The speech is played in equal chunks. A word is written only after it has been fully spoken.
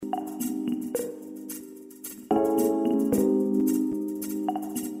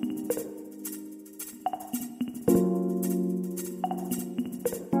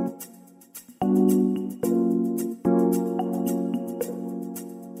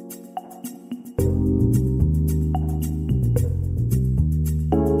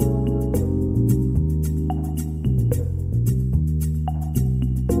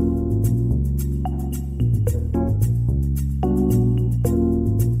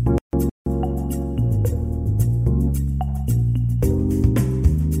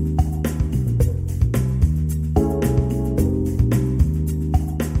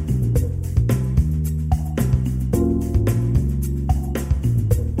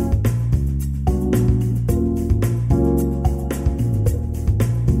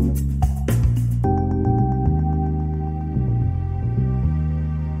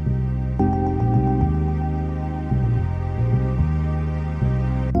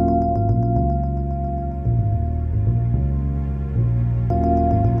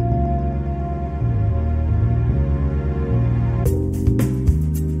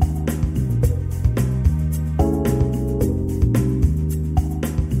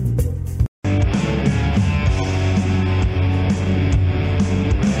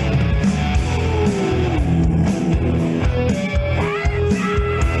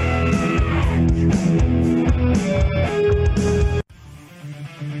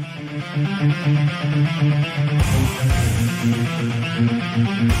Think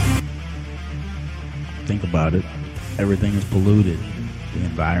about it. Everything is polluted. The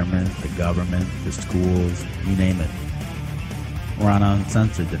environment, the government, the schools, you name it. We're on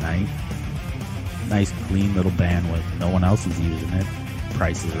Uncensored tonight. Nice, clean little bandwidth. No one else is using it.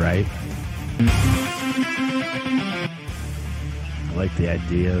 Price is right. I like the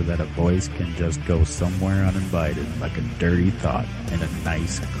idea that a voice can just go somewhere uninvited, like a dirty thought, in a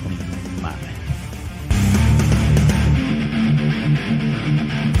nice, clean mind.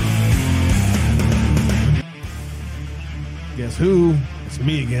 Guess who? It's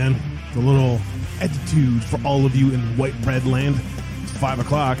me again. The little attitude for all of you in white bread land. It's 5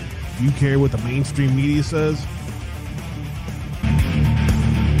 o'clock. Do you care what the mainstream media says?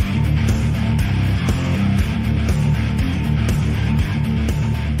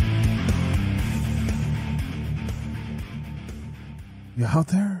 You out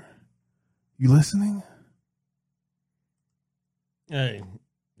there? You listening? Hey,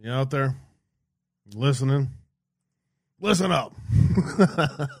 you out there? You listening? Listen up.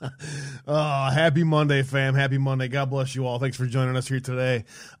 Happy Monday, fam. Happy Monday. God bless you all. Thanks for joining us here today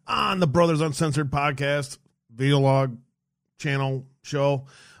on the Brothers Uncensored podcast, video log channel show.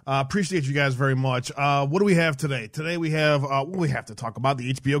 Appreciate you guys very much. What do we have today? Today we have to talk about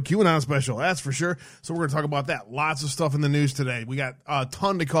the HBO QAnon special. That's for sure. So we're going to talk about that. Lots of stuff in the news today. We got a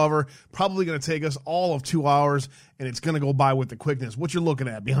ton to cover. Probably going to take us all of 2 hours, and it's going to go by with the quickness. What you're looking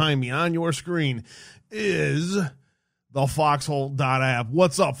at behind me on your screen is the Foxhole.app.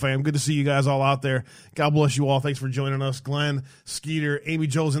 What's up, fam? Good to see you guys all out there. God bless you all. Thanks for joining us. Glenn, Skeeter, Amy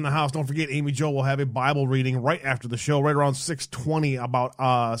Jo's in the house. Don't forget, Amy Jo will have a Bible reading right after the show, right around 6:20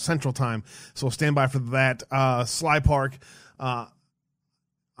 about Central Time. So stand by for that. Sly Park, Anka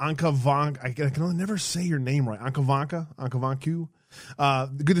Vank. I can never say your name right. Anka Vanku.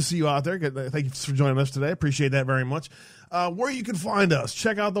 Good to see you out there. Thank you for joining us today. Appreciate that very much. Where you can find us,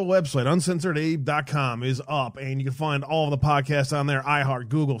 check out the website. UncensoredAbe.com is up, and you can find all of the podcasts on there. iHeart,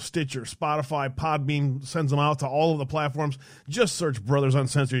 Google, Stitcher, Spotify, Podbean sends them out to all of the platforms. Just search Brothers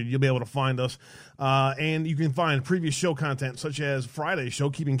Uncensored. You'll be able to find us. And you can find previous show content, such as Friday's show,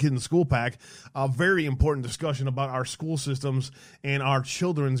 Keeping Kids in School Pack, a very important discussion about our school systems and our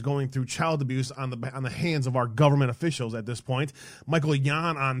children's going through child abuse on the hands of our government officials at this point. Michael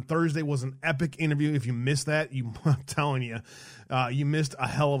Yan on Thursday was an epic interview. If you missed that, I'm telling you, you missed a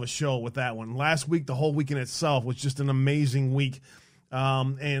hell of a show with that one. Last week, the whole week in itself was just an amazing week.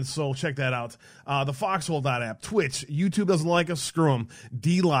 And so check that out. The Foxhole.app, Twitch, YouTube doesn't like us, screw them.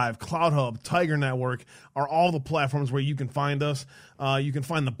 DLive, CloudHub, Tiger Network are all the platforms where you can find us. You can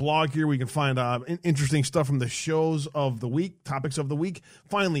find the blog here where you can find interesting stuff from the shows of the week, topics of the week.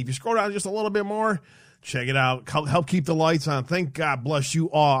 Finally, if you scroll down just a little bit more, check it out. Help keep the lights on. Thank God bless you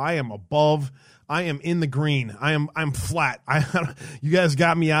all. I am in the green. I'm flat. You guys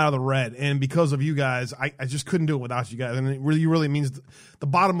got me out of the red, and because of you guys, I just couldn't do it without you guys. And it really means the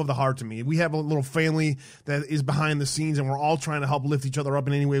bottom of the heart to me. We have a little family that is behind the scenes, and we're all trying to help lift each other up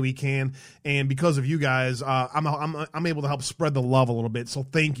in any way we can. And because of you guys, I'm able to help spread the love a little bit. So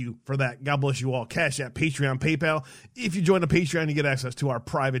thank you for that. God bless you all. Cash App, Patreon, PayPal. If you join the Patreon, you get access to our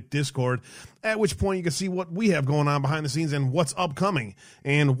private Discord, at which point you can see what we have going on behind the scenes and what's upcoming.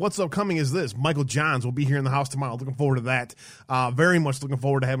 And what's upcoming is this. Michael Johns will be here in the house tomorrow. Looking forward to that. Very much looking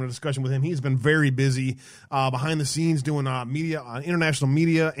forward to having a discussion with him. He's been very busy behind the scenes doing media, international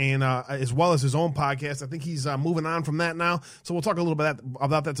media, and as well as his own podcast. I think he's moving on from that now. So we'll talk a little bit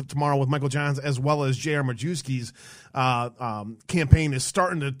about that tomorrow with Michael Johns, as well as J.R. Majewski's campaign is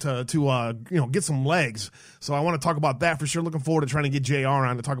starting to get some legs. So I want to talk about that for sure. Looking forward to trying to get J.R.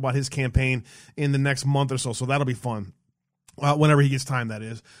 on to talk about his campaign in the next month or so. So that'll be fun. Whenever he gets time, that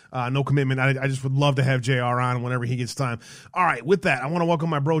is. No commitment. I just would love to have JR on whenever he gets time. All right, with that, I want to welcome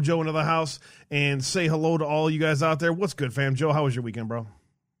my bro Joe into the house and say hello to all you guys out there. What's good, fam? Joe, how was your weekend, bro?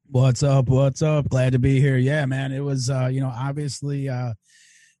 What's up? Glad to be here. Yeah, man, it was, obviously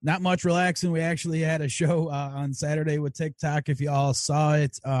not much relaxing. We actually had a show on Saturday with TikTok. If you all saw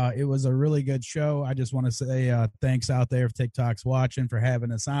it, it was a really good show. I just want to say thanks out there if TikTok's watching for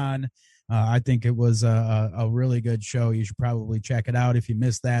having us on. I think it was a really good show. You should probably check it out if you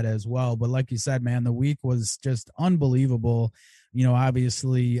missed that as well. But like you said, man, the week was just unbelievable.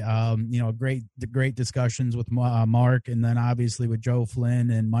 Obviously, great discussions with Mark, and then obviously with Joe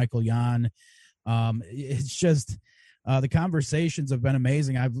Flynn and Michael Yan. It's just the conversations have been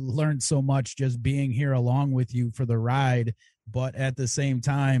amazing. I've learned so much just being here along with you for the ride. But at the same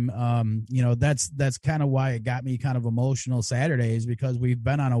time, that's kind of why it got me kind of emotional Saturdays, because we've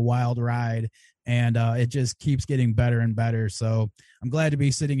been on a wild ride and it just keeps getting better and better. So I'm glad to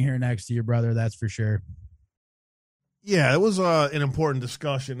be sitting here next to you, brother. That's for sure. Yeah, it was an important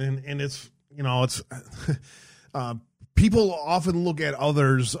discussion, and it's, you know, it's people often look at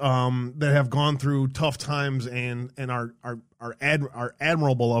others that have gone through tough times and are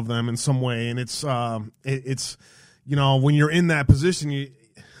admirable of them in some way, and it's you know, when you're in that position,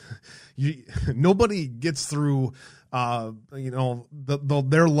 you nobody gets through you know,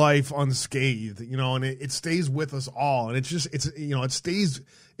 their life unscathed, you know, and it stays with us all, and you know,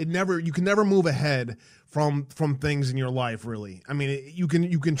 you can never move ahead from things in your life, really. I mean, you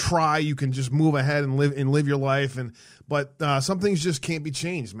can try, you can just move ahead and live your life, but some things just can't be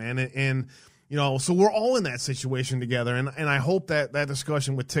changed, man. And you know, so we're all in that situation together, and I hope that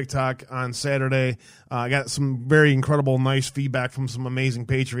discussion with TikTok on Saturday, I got some very incredible, nice feedback from some amazing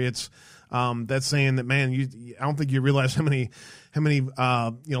patriots. That's saying that, man, I don't think you realize how many you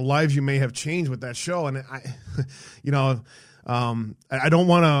know, lives you may have changed with that show, and you know. I don't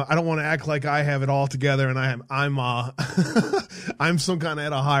want to act like I have it all together, and I'm I'm some kind of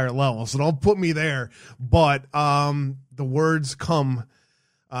at a higher level, so don't put me there. But the words come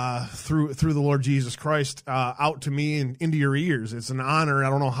through the Lord Jesus Christ out to me and into your ears. It's an honor. I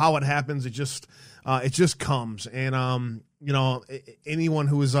don't know how it happens. It just comes. And you know, anyone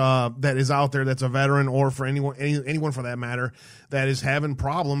who is that is out there that's a veteran, or for anyone for that matter that is having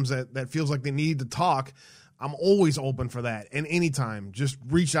problems that feels like they need to talk, I'm always open for that. And anytime, just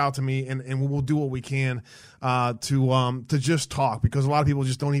reach out to me, and we'll do what we can to just talk, because a lot of people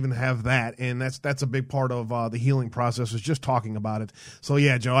just don't even have that, and that's a big part of the healing process, is just talking about it. So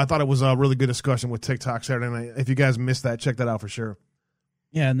yeah, Joe, I thought it was a really good discussion with TikTok Saturday night. If you guys missed that, check that out for sure.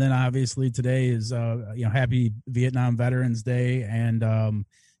 Yeah, and then obviously today is you know, Happy Vietnam Veterans Day, and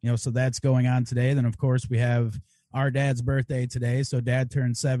you know, so that's going on today. Then of course we have our dad's birthday today, so Dad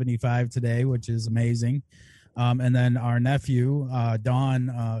turned 75 today, which is amazing. And then our nephew,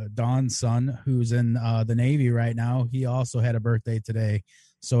 Don's son, who's in the Navy right now, he also had a birthday today.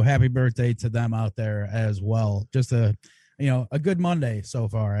 So happy birthday to them out there as well. Just a good Monday so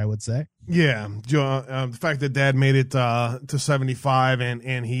far, I would say. Yeah, the fact that Dad made it to 75,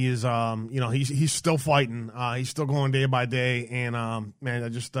 and he is, you know, he's still fighting. He's still going day by day, and man, I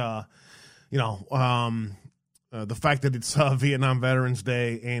just, you know, the fact that it's Vietnam Veterans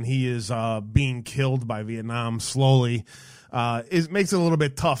Day and he is being killed by Vietnam slowly, makes it a little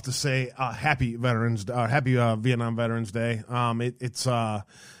bit tough to say happy Vietnam Veterans Day. It's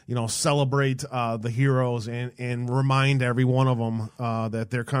you know, celebrate the heroes and remind every one of them that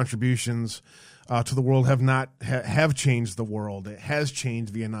their contributions to the world have changed the world. It has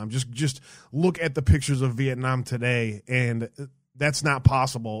changed Vietnam. Just look at the pictures of Vietnam today, and that's not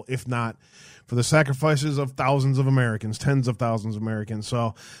possible if not for the sacrifices of thousands of Americans, tens of thousands of Americans.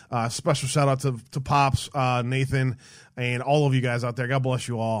 So special shout out to Pops, Nathan, and all of you guys out there. God bless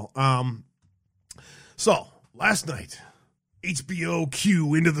you all. So last night, HBO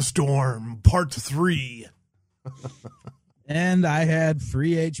Q Into the Storm, Part 3. And I had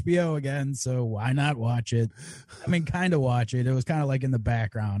free HBO again, so why not watch it? I mean, kind of watch it. It was kind of like in the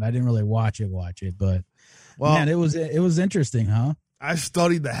background. I didn't really watch it, but well, man, it was interesting, huh? I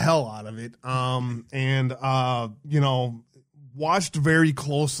studied the hell out of it, and you know, watched very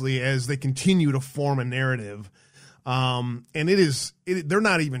closely as they continue to form a narrative, and they're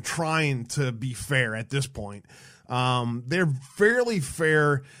not even trying to be fair at this point. They're fairly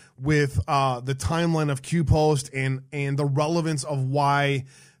fair with the timeline of Q Post and the relevance of why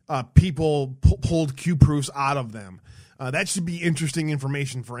people pulled Q proofs out of them. That should be interesting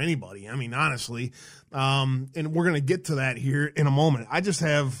information for anybody. I mean, honestly, and we're going to get to that here in a moment. I just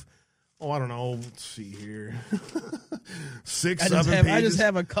have, I don't know. Let's see here. 7 pages. I just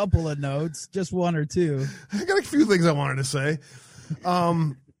have a couple of notes, just one or two. I got a few things I wanted to say.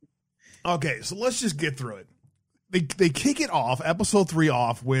 Okay, so let's just get through it. They kick it off, episode 3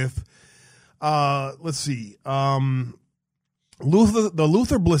 off with, let's see, the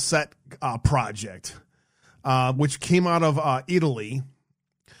Luther Blissett project. Which came out of Italy,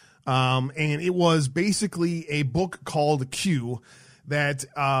 and it was basically a book called Q that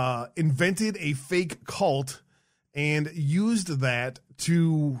invented a fake cult and used that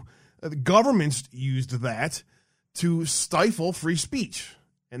the governments used that to stifle free speech.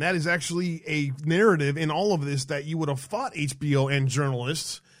 And that is actually a narrative in all of this that you would have thought HBO and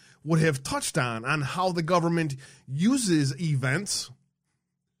journalists would have touched on how the government uses events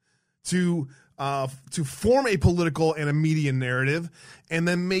to form a political and a media narrative and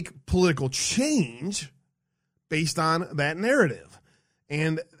then make political change based on that narrative.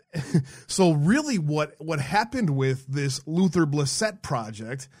 And so really what happened with this Luther Blissett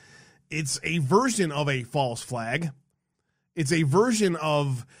project It's a version of a false flag. It's a version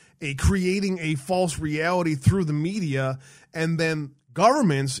of creating a false reality through the media, and then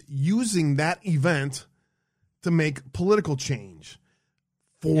governments using that event to make political change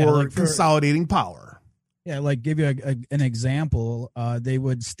for consolidating power. Yeah, like give you an example. They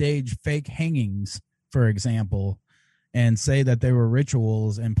would stage fake hangings, for example, and say that they were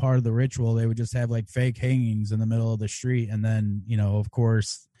rituals, and part of the ritual they would just have like fake hangings in the middle of the street, and then, you know, of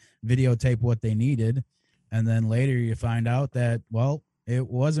course, videotape what they needed, and then later you find out that, well, it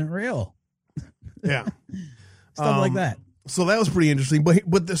wasn't real. Yeah. Stuff like that. So that was pretty interesting. But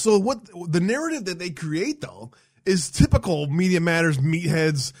what the narrative that they create, though, is typical Media Matters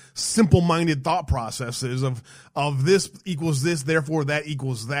meatheads, simple-minded thought processes of this equals this, therefore that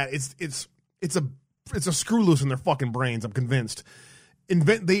equals that. It's a screw loose in their fucking brains, I'm convinced.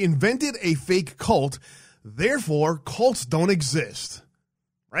 They invented a fake cult, therefore cults don't exist,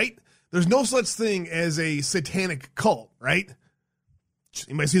 right? There's no such thing as a satanic cult, right?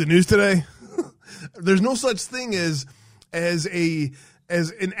 Anybody see the news today? There's no such thing as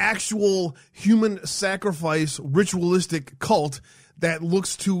an actual human sacrifice ritualistic cult that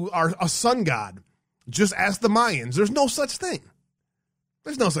looks to a sun god. Just ask the Mayans. There's no such thing.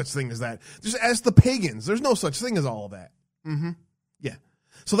 There's no such thing as that. Just ask the pagans. There's no such thing as all of that. Mm-hmm. Yeah.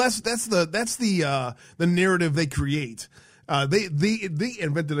 So that's the narrative they create. They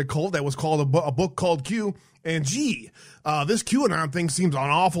invented a cult that was called a book called Q. And this QAnon thing seems an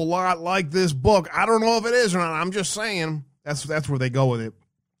awful lot like this book. I don't know if it is or not. I'm just saying that's where they go with it.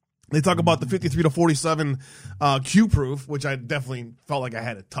 They talk about the 53 to 47 Q proof, which I definitely felt like I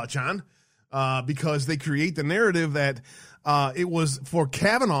had to touch on because they create the narrative that it was for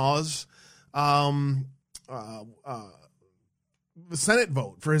Kavanaugh's Senate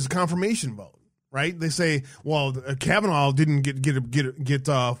vote, for his confirmation vote. Right? They say, well, Kavanaugh didn't get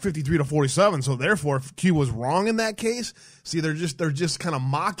 53 to 47, so therefore Q was wrong in that case. See, they're just kind of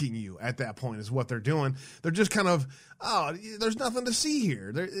mocking you at that point is what they're doing. They're just kind of, oh, there's nothing to see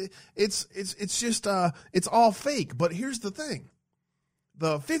here. It's just it's all fake. But here's the thing: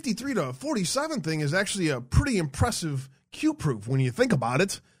 the 53 to 47 thing is actually a pretty impressive Q proof when you think about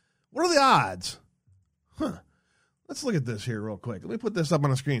it. What are the odds? Let's look at this here real quick. Let me put this up on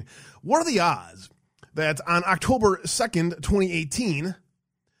the screen. What are the odds that on October 2nd, 2018,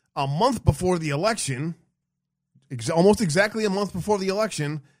 a month before the election, almost exactly a month before the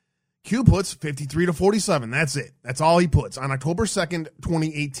election, Q puts 53 to 47. That's it. That's all he puts on October 2nd,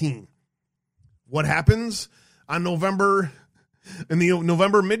 2018. What happens on in the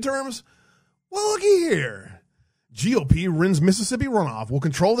November midterms? Well, looky here. GOP wins Mississippi runoff, will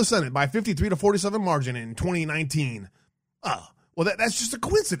control the Senate by 53 to 47 margin in 2019. Oh, well, that's just a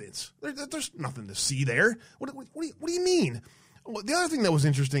coincidence. There's nothing to see there. What do you mean? Well, the other thing that was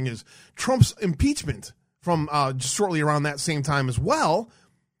interesting is Trump's impeachment from just shortly around that same time as well.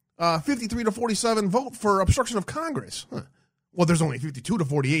 53 to 47 vote for obstruction of Congress. Huh. Well, there's only 52 to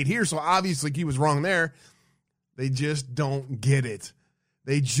 48 here, so obviously he was wrong there. They just don't get it.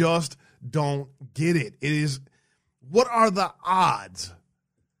 They just don't get it. It is... What are the odds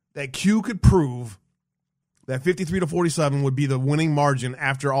that Q could prove that 53 to 47 would be the winning margin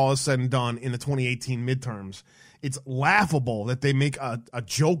after all is said and done in the 2018 midterms? It's laughable that they make a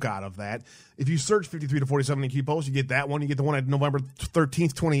joke out of that. If you search 53 to 47 in Q Post, you get that one. You get the one at November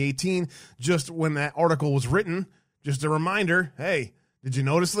 13th, 2018, just when that article was written. Just a reminder, hey, did you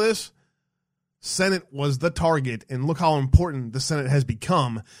notice this? Senate was the target, and look how important the Senate has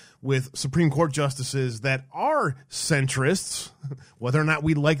become with Supreme Court justices that are centrists, whether or not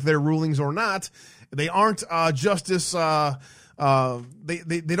we like their rulings or not. They aren't justice. They aren't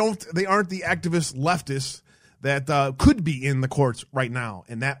the activist leftists that could be in the courts right now,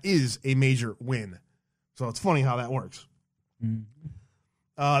 and that is a major win. So it's funny how that works.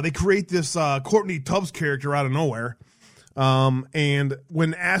 Mm-hmm. They create this Courtney Tubbs character out of nowhere, and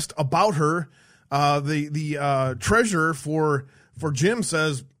when asked about her, the treasurer for Jim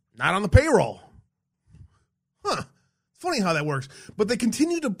says, not on the payroll. Huh. Funny how that works. But they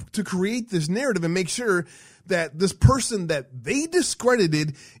continue to create this narrative and make sure that this person that they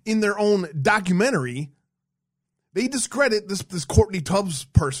discredited in their own documentary, they discredit this Courtney Tubbs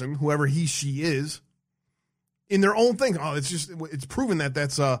person, whoever she is, in their own thing. Oh, it's proven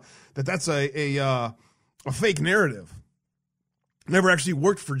that's a fake narrative. Never actually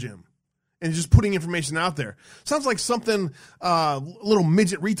worked for Jim. And just putting information out there. Sounds like something a little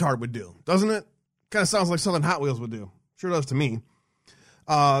midget retard would do, doesn't it? Kind of sounds like something Hot Wheels would do. Sure does to me.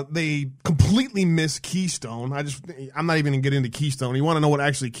 They completely miss Keystone. I'm not even going to get into Keystone. You want to know what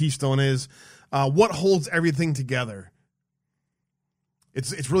actually Keystone is? What holds everything together?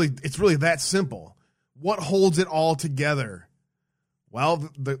 It's really that simple. What holds it all together? Well,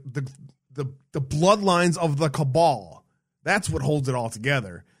 the bloodlines of the cabal. That's what holds it all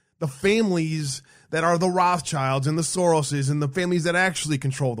together. The families that are the Rothschilds and the Soroses and the families that actually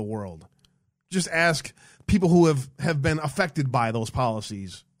control the world. Just ask people who have been affected by those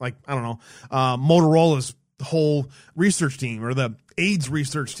policies. Like, I don't know, Motorola's whole research team or the AIDS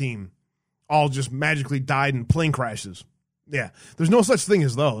research team all just magically died in plane crashes. Yeah, there's no such thing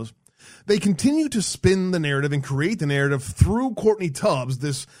as those. They continue to spin the narrative and create the narrative through Courtney Tubbs,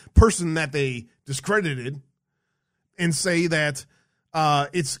 this person that they discredited, and say that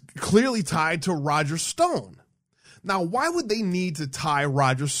it's clearly tied to Roger Stone. Now, why would they need to tie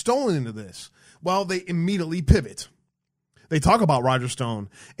Roger Stone into this? Well, they immediately pivot. They talk about Roger Stone,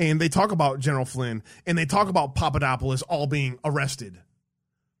 and they talk about General Flynn, and they talk about Papadopoulos all being arrested.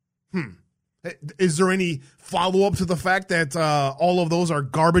 Is there any follow-up to the fact that all of those are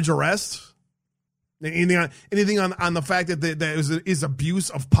garbage arrests? Anything on the fact that that is abuse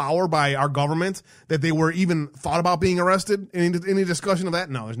of power by our government, that they were even thought about being arrested? Any discussion of that?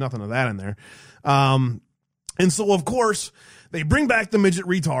 No, there's nothing of that in there. And so, of course, they bring back the midget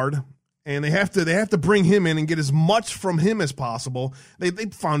retard, and they have to bring him in and get as much from him as possible. They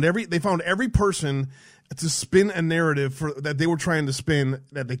found every person to spin a narrative that they were trying to spin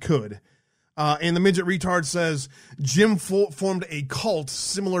that they could. And the midget retard says Jim formed a cult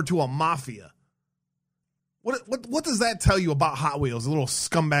similar to a mafia. What does that tell you about Hot Wheels, the little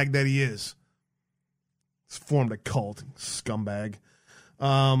scumbag that he is? He's formed a cult, scumbag.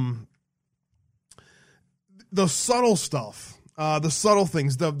 The subtle stuff, the subtle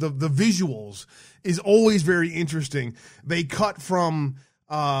things, the visuals is always very interesting. They cut from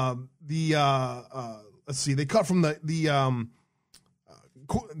they cut from the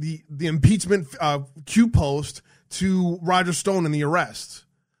impeachment Q post to Roger Stone and the arrest.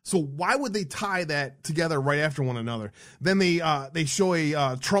 So why would they tie that together right after one another? Then they show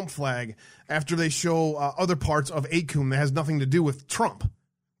a Trump flag after they show other parts of ACUM that has nothing to do with Trump.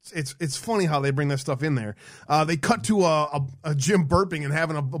 It's funny how they bring that stuff in there. They cut to a Jim burping and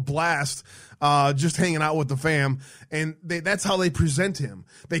having a blast, just hanging out with the fam, and that's how they present him.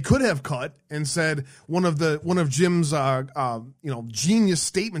 They could have cut and said one of Jim's genius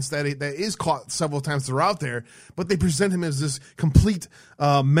statements that is caught several times throughout there, but they present him as this complete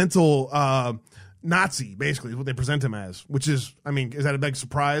mental Nazi, basically is what they present him as. Which is, is that a big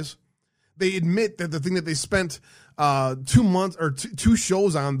surprise? They admit that the thing that they spent 2 months or two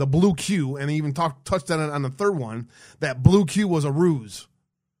shows on, the Blue Q, and they even touched on it on the third one, that Blue Q was a ruse.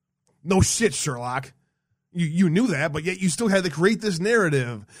 No shit, Sherlock. You knew that, but yet you still had to create this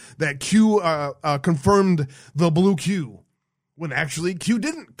narrative that Q confirmed the Blue Q, when actually Q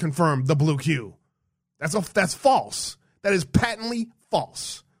didn't confirm the Blue Q. That's false. That is patently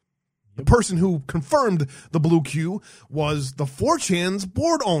false. The person who confirmed the Blue Q was the 4chan's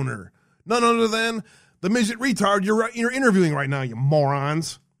board owner, none other than the midget retard you're interviewing right now, you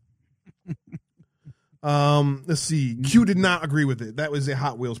morons. Let's see. Q did not agree with it. That was a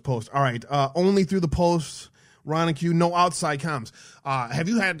Hot Wheels post. All right. Only through the posts, Ron and Q, no outside comms. Have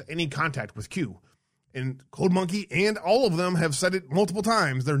you had any contact with Q? And Code Monkey and all of them have said it multiple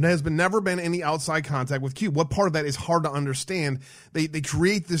times. There has never been any outside contact with Q. What part of that is hard to understand? They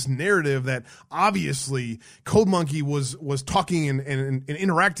create this narrative that obviously Code Monkey was talking and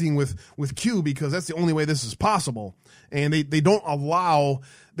interacting with Q because that's the only way this is possible. And they don't allow,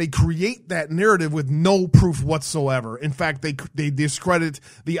 they create that narrative with no proof whatsoever. In fact, they discredit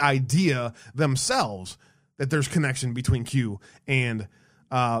the idea themselves that there's connection between Q and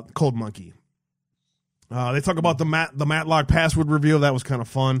Code Monkey. They talk about the Matlock password reveal. That was kind of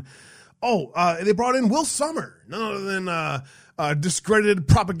fun. They brought in Will Sommer, none other than discredited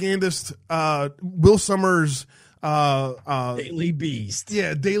propagandist Will Sommer's Daily Beast.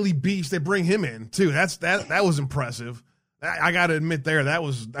 Yeah, Daily Beast. They bring him in too. That was impressive. I got to admit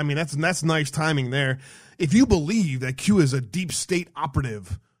that's nice timing there. If you believe that Q is a deep state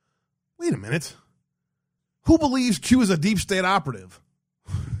operative, wait a minute. Who believes Q is a deep state operative?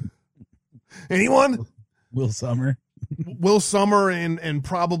 Anyone? Will Sommer. Will Sommer and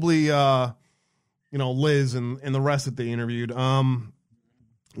probably Liz and the rest that they interviewed.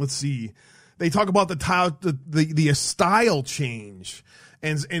 Let's see. They talk about the style change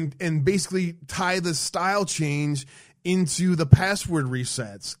and basically tie the style change into the password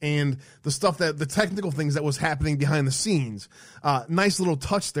resets and the technical things that was happening behind the scenes. Nice little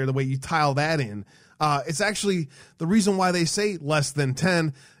touch there, the way you tile that in. It's actually the reason why they say less than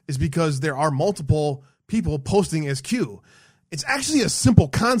 10 is because there are multiple people posting as Q. It's actually a simple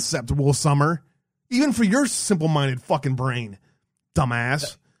concept, Will Sommer, even for your simple-minded fucking brain.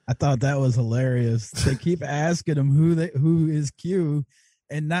 dumbass. I thought that was hilarious. They keep asking him who is Q,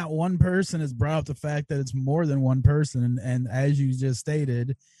 and not one person has brought up the fact that it's more than one person. And as you just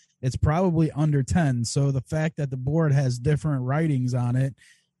stated, it's probably under 10. So the fact that the board has different writings on it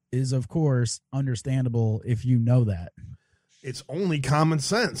is, of course, understandable if you know that. It's only common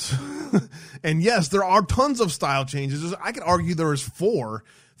sense. And yes, there are tons of style changes. I could argue there is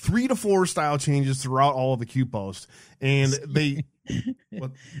 3 to 4 style changes throughout all of the Q posts. And they...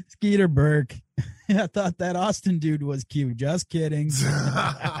 What? Skeeter Burke. I thought that Austin dude was cute. Just kidding.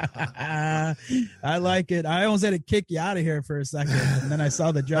 I like it. I almost had to kick you out of here for a second, and then I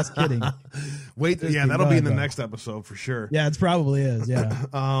saw the just kidding. Wait, yeah, that'll be in the next episode for sure. Yeah, it probably is. Yeah.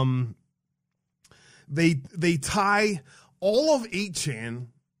 They tie all of 8chan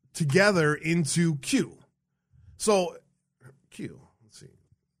together into Q. So Q. Let's see.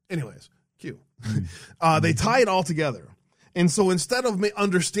 Anyways, Q. They tie it all together. And so instead of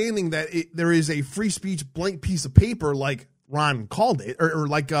understanding that there is a free speech blank piece of paper, like Ron called it, or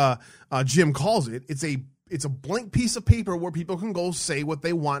like Jim calls it, it's a blank piece of paper where people can go say what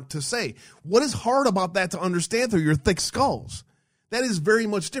they want to say. What is hard about that to understand through your thick skulls? That is very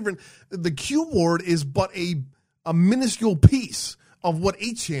much different. The Q board is but a minuscule piece of what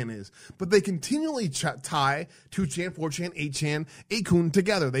 8chan is, but they continually tie 2chan, 4chan, 8chan, Akun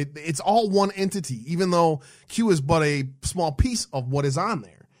together. It's all one entity, even though Q is but a small piece of what is on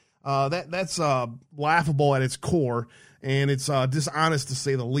there. That's laughable at its core, and it's dishonest to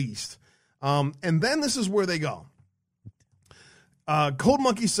say the least. And then this is where they go. Code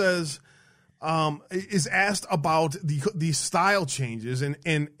Monkey says, is asked about the style changes, and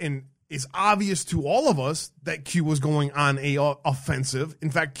it's obvious to all of us that Q was going on a offensive. In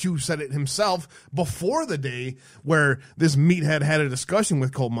fact, Q said it himself before the day where this meathead had a discussion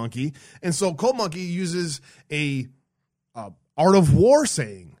with Cold Monkey. And so Cold Monkey uses a Art of War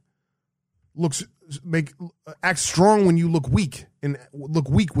saying, act strong when you look weak, and look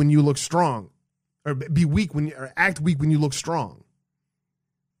weak when you look strong, or be weak or act weak when you look strong.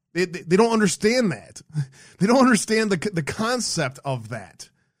 They don't understand that. They don't understand the concept of that.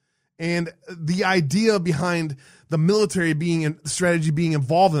 And the idea behind the military strategy being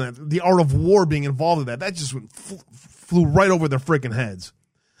involved in that, the art of war being involved in that just flew right over their freaking heads.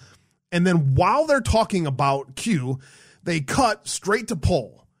 And then while they're talking about Q, they cut straight to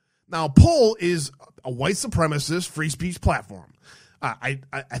Poll. Now, Poll is a white supremacist free speech platform. I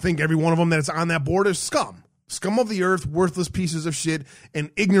think every one of them that's on that board is scum. Scum of the earth, worthless pieces of shit,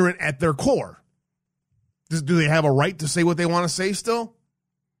 and ignorant at their core. Do they have a right to say what they want to say still?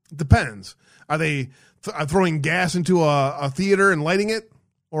 Depends. Are they throwing gas into a theater and lighting it?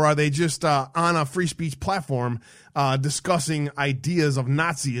 Or are they just on a free speech platform discussing ideas of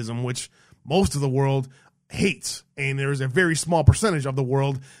Nazism, which most of the world hates? And there's a very small percentage of the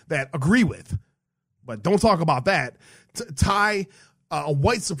world that agree with. But don't talk about that. Tie a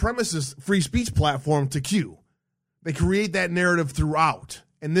white supremacist free speech platform to Q. They create that narrative throughout.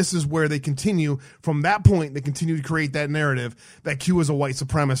 And this is where they continue. From that point, they continue to create that narrative that Q is a white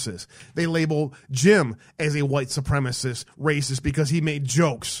supremacist. They label Jim as a white supremacist, racist, because he made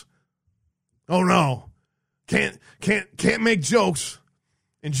jokes. Oh no, can't make jokes.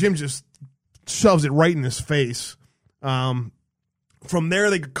 And Jim just shoves it right in his face. From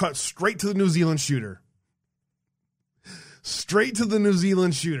there, they cut straight to the New Zealand shooter. Straight to the New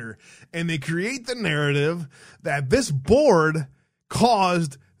Zealand shooter. And they create the narrative that this board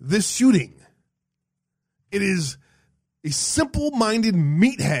caused this shooting. It is a simple-minded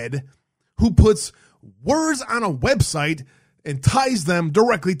meathead who puts words on a website and ties them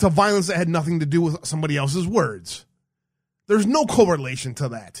directly to violence that had nothing to do with somebody else's words. There's no correlation to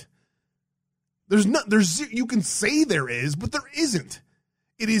that. You can say there is, but there isn't.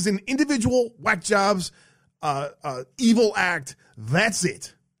 It is an individual whack job's evil act. That's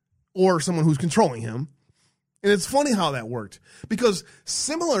it. Or someone who's controlling him. And it's funny how that worked, because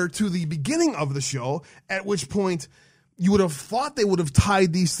similar to the beginning of the show, at which point you would have thought they would have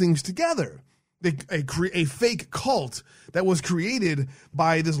tied these things together. A fake cult that was created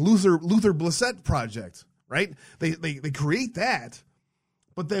by this Luther Blissett project, right? They create that,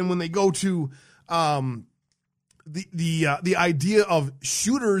 but then when they go to the idea of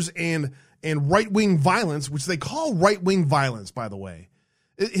shooters and right-wing violence, which they call right-wing violence, by the way.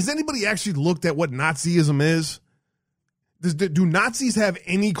 Has anybody actually looked at what Nazism is? Do Nazis have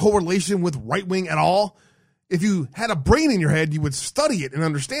any correlation with right-wing at all? If you had a brain in your head, you would study it and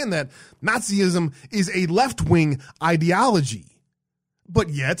understand that Nazism is a left-wing ideology. But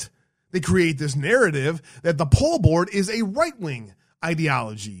yet, they create this narrative that the Poll board is a right-wing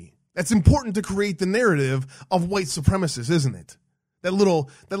ideology. That's important to create the narrative of white supremacists, isn't it? That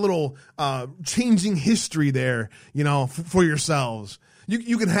little changing history there, for yourselves.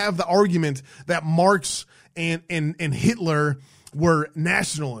 You can have the argument that Marx and Hitler were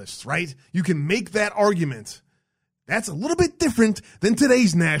nationalists, right? You can make that argument. That's a little bit different than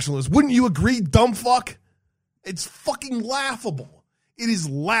today's nationalists. Wouldn't you agree, dumb fuck? It's fucking laughable. It is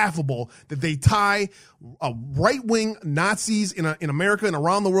laughable that they tie right-wing Nazis in America and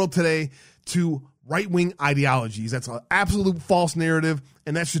around the world today to right-wing ideologies. That's an absolute false narrative,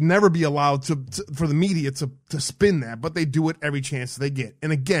 and that should never be allowed for the media to spin that, but they do it every chance they get.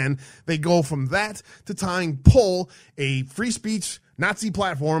 And again, they go from that to tying Pull, a free speech Nazi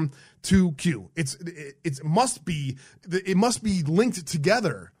platform, to Q. It must be linked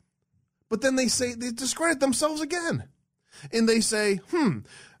together. But then they discredit themselves again. And they say,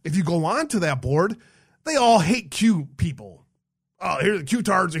 if you go on to that board, they all hate Q people. Oh, here the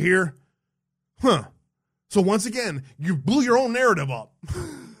Q-tards are here. Huh. So once again, you blew your own narrative up.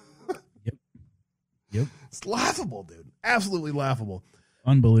 Yep. It's laughable, dude. Absolutely laughable.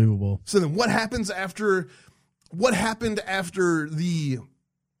 Unbelievable. So then what happened after the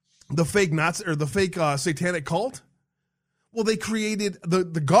fake Nazi or the fake satanic cult? Well, they created the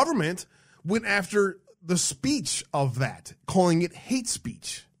government went after the speech of that, calling it hate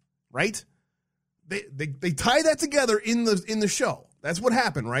speech, right? They tie that together in the show. That's what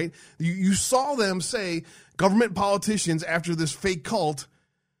happened, right? You saw them say government politicians after this fake cult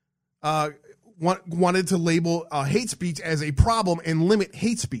wanted to label hate speech as a problem and limit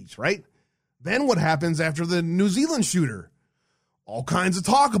hate speech, right? Then what happens after the New Zealand shooter? All kinds of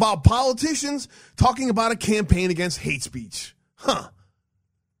talk about politicians talking about a campaign against hate speech. Huh.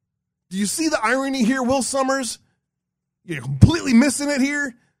 Do you see the irony here, Will Summers? You're completely missing it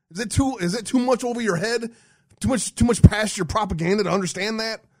here? Is it too much over your head? Too much past your propaganda to understand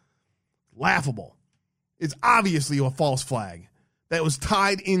that? Laughable. It's obviously a false flag that was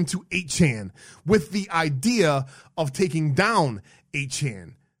tied into 8chan with the idea of taking down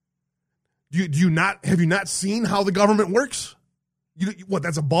 8chan. Have you not seen how the government works?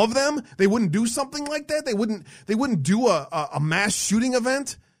 That's above them? They wouldn't do something like that? They wouldn't do a mass shooting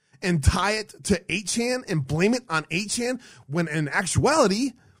event and tie it to 8chan and blame it on 8chan when in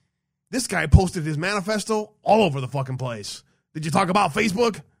actuality, this guy posted his manifesto all over the fucking place. Did you talk about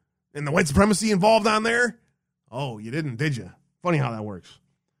Facebook and the white supremacy involved on there? Oh, you didn't, did you? Funny how that works.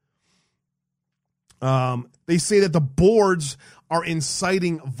 They say that the boards are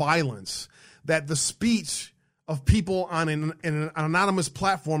inciting violence, that the speech of people on an anonymous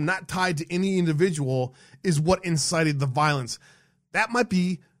platform not tied to any individual is what incited the violence. That might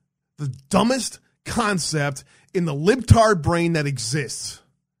be the dumbest concept in the libtard brain that exists.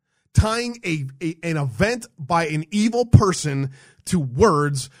 Tying an event by an evil person to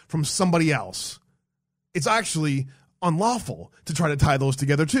words from somebody else. It's actually unlawful to try to tie those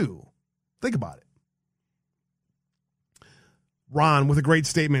together too. Think about it. Ron with a great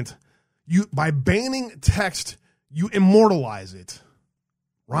statement. By banning text, you immortalize it.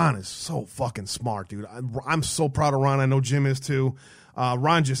 Ron is so fucking smart, dude. I'm so proud of Ron. I know Jim is too.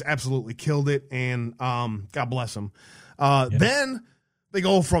 Ron just absolutely killed it, and God bless him. Then they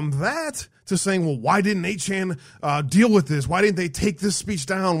go from that to saying, well, why didn't 8chan deal with this? Why didn't they take this speech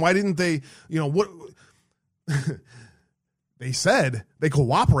down? Why didn't they, what? They said they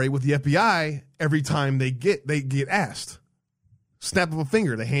cooperate with the FBI every time they get asked. Snap of a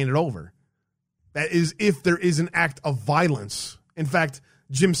finger, they hand it over. That is if there is an act of violence. In fact,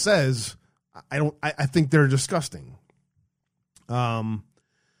 Jim says, I think they're disgusting.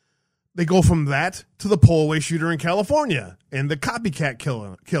 They go from that to the pull-away shooter in California and the copycat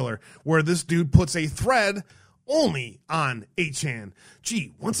killer, where this dude puts a thread only on 8chan.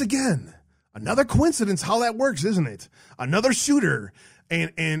 Gee, once again, another coincidence how that works, isn't it? Another shooter,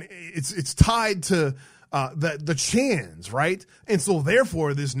 and it's tied to the chans, right? And so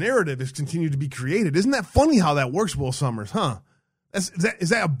therefore, this narrative has continued to be created. Isn't that funny how that works, Will Summers? Huh? Is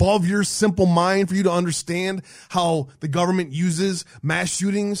that above your simple mind for you to understand how the government uses mass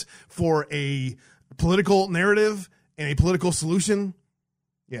shootings for a political narrative and a political solution?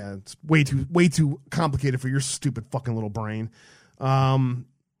 Yeah, it's way too complicated for your stupid fucking little brain. Let's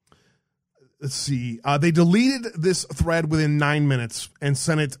see. They deleted this thread within 9 minutes and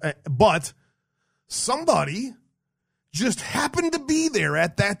sent it, but somebody just happened to be there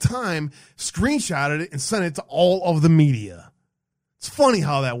at that time, screenshotted it, and sent it to all of the media. It's funny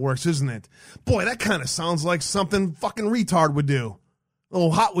how that works, isn't it? Boy, that kind of sounds like something fucking retard would do. A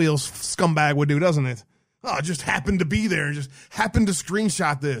little Hot Wheels scumbag would do, doesn't it? Oh, it just happened to be there and just happened to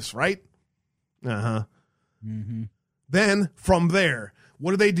screenshot this, right? Uh-huh. Mm-hmm. Then, from there,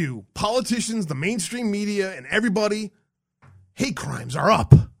 what do? Politicians, the mainstream media, and everybody hate crimes are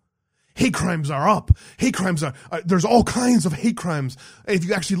up. Hate crimes are up. Hate crimes are, there's all kinds of hate crimes. If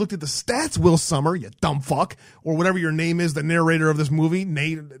you actually looked at the stats, Will Sommer, you dumb fuck, or whatever your name is, the narrator of this movie,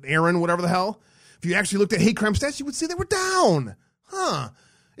 Nate, Aaron, whatever the hell. If you actually looked at hate crime stats, you would see they were down. Huh.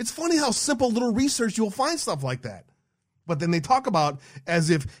 It's funny how simple little research you'll find stuff like that. But then they talk about as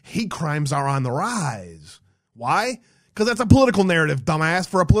if hate crimes are on the rise. Why? Because that's a political narrative, dumbass,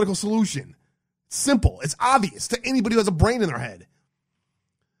 for a political solution. It's simple. It's obvious to anybody who has a brain in their head.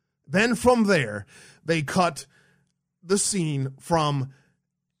 Then from there, they cut the scene from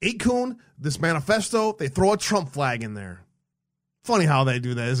 8kun, this manifesto. They throw a Trump flag in there. Funny how they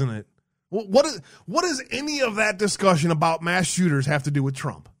do that, isn't it? What does any of that discussion about mass shooters have to do with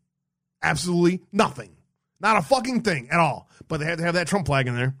Trump? Absolutely nothing. Not a fucking thing at all. But they had to have that Trump flag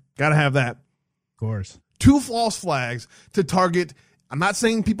in there. Got to have that. Of course. 2 false flags to target. I'm not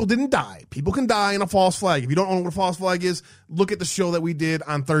saying people didn't die. People can die in a false flag. If you don't know what a false flag is, look at the show that we did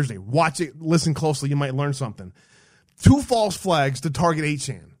on Thursday. Watch it. Listen closely. You might learn something. 2 false flags to target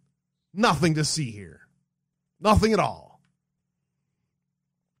 8chan. Nothing to see here. Nothing at all.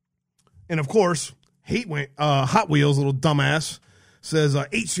 And of course, Hot Wheels, little dumbass, says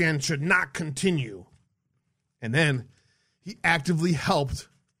 8chan should not continue. And then he actively helped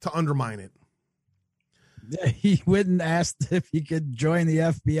to undermine it. He wouldn't ask if he could join the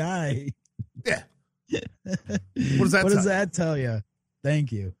FBI. Yeah. What does that tell you?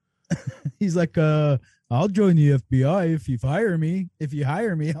 Thank you. He's like, I'll join the FBI if you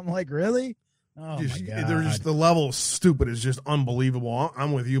hire me. I'm like, really? Oh my God. They're just, the level of stupid is just unbelievable.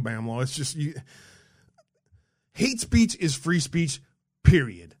 I'm with you, Bamlo. It's just hate speech is free speech,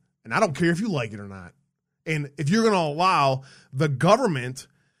 period. And I don't care if you like it or not. And if you're going to allow the government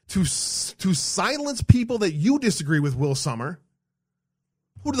to silence people that you disagree with, Will Sommer,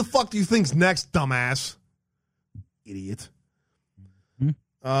 who the fuck do you think's next, dumbass? Idiot.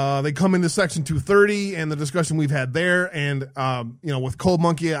 They come into Section 230 and the discussion we've had there. And, with Cold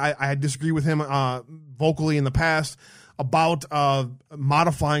Monkey, I disagree with him vocally in the past about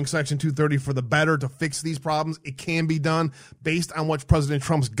modifying Section 230 for the better to fix these problems. It can be done based on what President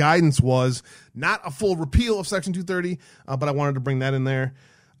Trump's guidance was. Not a full repeal of Section 230, but I wanted to bring that in there.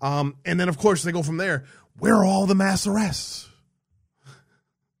 And then, of course, they go from there. Where are all the mass arrests?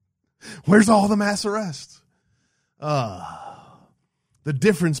 Where's all the mass arrests? The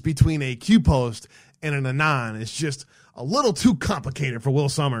difference between a Q post and an anon is just a little too complicated for Will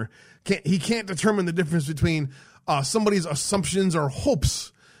Sommer. He can't determine the difference between somebody's assumptions or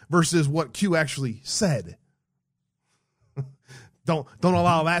hopes versus what Q actually said. Don't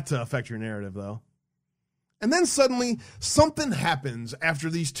allow that to affect your narrative, though. And then suddenly something happens after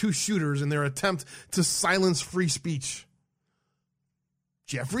these 2 shooters in their attempt to silence free speech.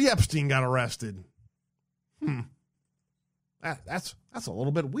 Jeffrey Epstein got arrested. That's a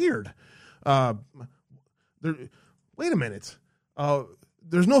little bit weird. Wait a minute.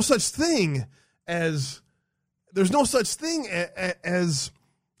 There's no such thing as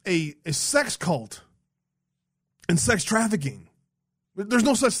a sex cult and sex trafficking. There's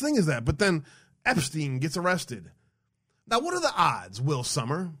no such thing as that. But then Epstein gets arrested. Now, what are the odds, Will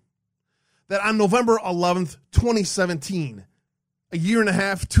Sommer, that on November 11th, 2017, a year and a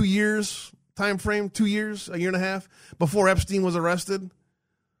half, 2 years time frame, 2 years, a year and a half before Epstein was arrested,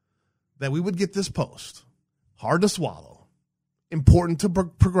 that we would get this post? Hard to swallow. Important to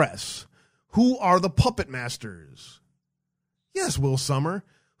progress. Who are the puppet masters? Yes, Will Sommer.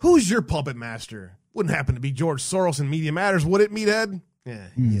 Who's your puppet master? Wouldn't happen to be George Soros and Media Matters, would it, meathead? Yeah,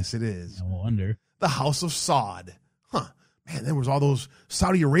 yes, it is. No wonder. The House of Saud. Huh. Man, there was all those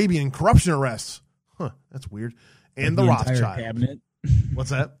Saudi Arabian corruption arrests. Huh, that's weird. And like the Rothschild cabinet.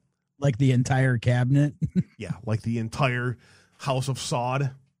 What's that? Like the entire cabinet? Yeah, like the entire House of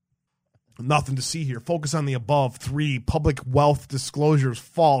Saud. Nothing to see here. Focus on the above. 3, public wealth disclosures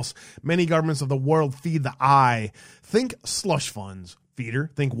false. Many governments of the world feed the eye. Think slush funds. Feeder.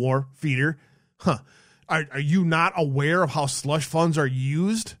 Think war. Feeder. Huh. Are you not aware of how slush funds are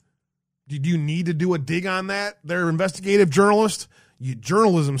used? Did you need to do a dig on that? They're investigative journalists. Your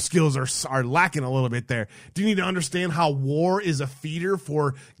journalism skills are lacking a little bit there. Do you need to understand how war is a feeder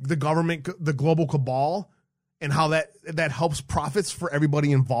for the government, the global cabal, and how that helps profits for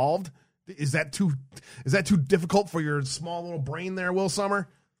everybody involved? Is that too difficult for your small little brain there, Will Sommer?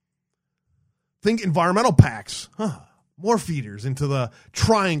 Think environmental pacts. More feeders into the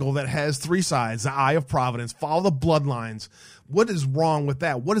triangle that has 3 sides, the eye of providence. Follow the bloodlines. What is wrong with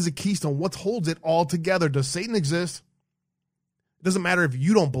that? What is a keystone? What holds it all together? Does Satan exist? It doesn't matter if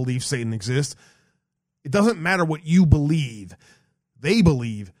you don't believe Satan exists. It doesn't matter what you believe. They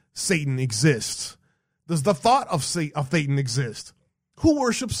believe Satan exists. Does the thought of Satan exist? Who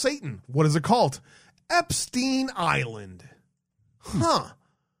worships Satan? What is it called? Epstein Island. Huh.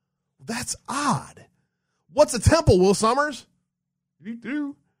 That's odd. What's a temple, Will Summers?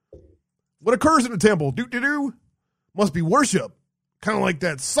 Do-do. What occurs in a temple? Do-do-do. Must be worship. Kind of like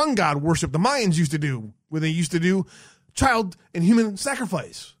that sun god worship the Mayans used to do, where they used to do child and human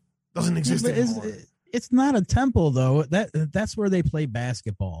sacrifice. Doesn't exist anymore. It's not a temple, though. That's where they play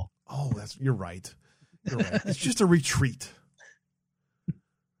basketball. Oh, you're right. You're right. It's just a retreat.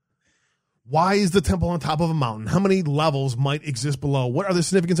 Why is the temple on top of a mountain? How many levels might exist below? What are the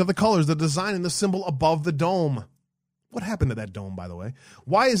significance of the colors, the design, and the symbol above the dome? What happened to that dome, by the way?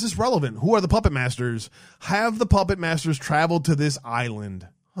 Why is this relevant? Who are the puppet masters? Have the puppet masters traveled to this island?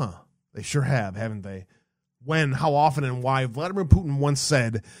 Huh. They sure have, haven't they? When, how often, and why? Vladimir Putin once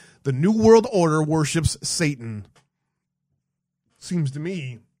said, the New World Order worships Satan. Seems to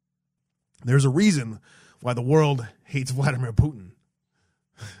me there's a reason why the world hates Vladimir Putin.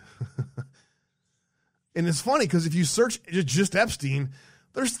 And it's funny because if you search just Epstein,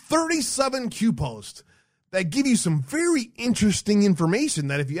 there's 37 Q posts that give you some very interesting information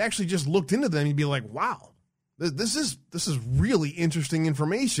that if you actually just looked into them, you'd be like, wow, this is really interesting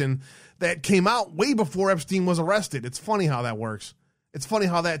information that came out way before Epstein was arrested. It's funny how that works. It's funny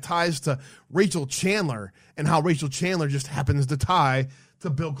how that ties to Rachel Chandler and how Rachel Chandler just happens to tie to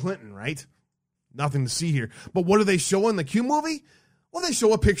Bill Clinton, right? Nothing to see here. But what do they show in the Q movie? Well, they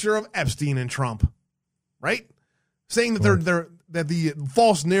show a picture of Epstein and Trump, right? Saying that that the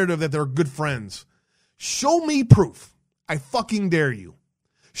false narrative that they're good friends. Show me proof. I fucking dare you.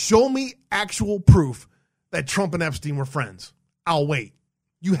 Show me actual proof that Trump and Epstein were friends. I'll wait.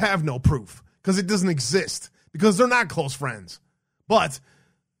 You have no proof because it doesn't exist because they're not close friends. But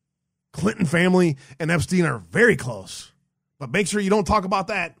Clinton family and Epstein are very close. But make sure you don't talk about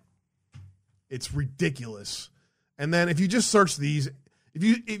that. It's ridiculous. And then if you just search these,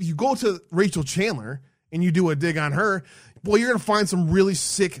 if you go to Rachel Chandler and you do a dig on her, boy, you're going to find some really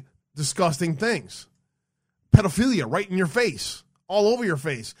sick, disgusting things. Pedophilia right in your face, all over your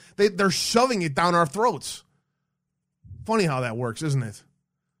face. They're shoving it down our throats. Funny how that works, isn't it?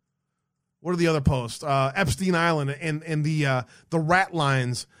 What are the other posts? Epstein Island and the rat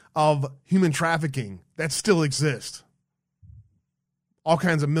lines of human trafficking that still exist. All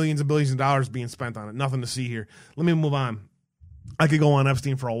kinds of millions and billions of dollars being spent on it. Nothing to see here. Let me move on. I could go on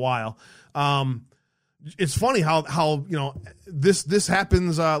Epstein for a while. It's funny how this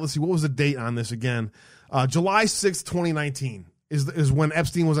happens. Let's see, what was the date on this again? July 6th, 2019 is when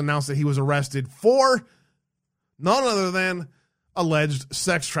Epstein was announced that he was arrested for none other than alleged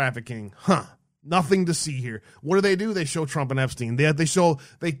sex trafficking. Nothing to see here. What do? They show Trump and Epstein.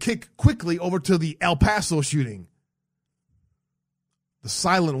 They kick quickly over to the El Paso shooting. The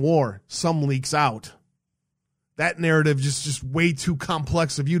silent war, some leaks out. That narrative just way too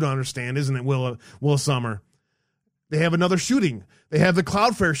complex of you to understand, isn't it, Will Summer? They have another shooting. They have the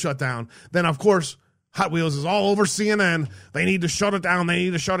Cloudflare shut down. Then, of course, Hot Wheels is all over CNN. They need to shut it down. They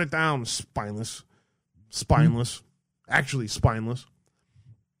need to shut it down. Spineless. Actually spineless.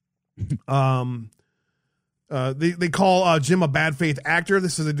 They call Jim a bad faith actor.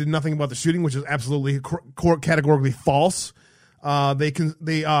 This says they did nothing about the shooting, which is absolutely categorically false. They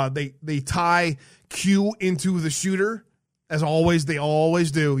tie Q into the shooter, as always. They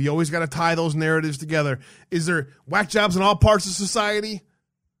always do. You always got to tie those narratives together. Is there whack jobs in all parts of society?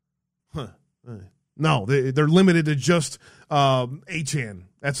 No, they're limited to just 8chan.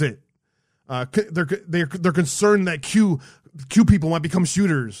 That's it. They're concerned that Q people might become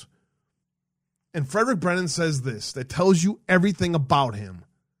shooters. And Frederick Brennan says this that tells you everything about him,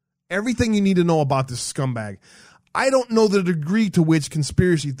 everything you need to know about this scumbag. I don't know the degree to which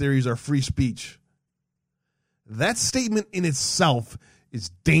conspiracy theories are free speech. That statement in itself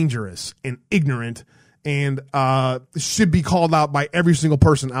is dangerous and ignorant and should be called out by every single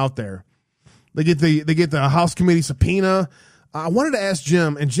person out there. They get the House committee subpoena. I wanted to ask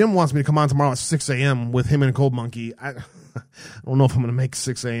Jim, and Jim wants me to come on tomorrow at 6 a.m. with him and Cold Monkey. I don't know if I'm going to make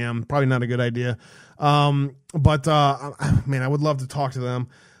 6 a.m. Probably not a good idea. But man, I would love to talk to them.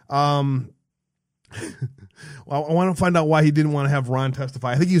 Well, I want to find out why he didn't want to have Ron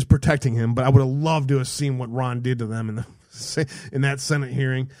testify. I think he was protecting him, but I would have loved to have seen what Ron did to them in that Senate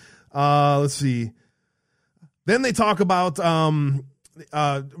hearing. Let's see. Then they talk about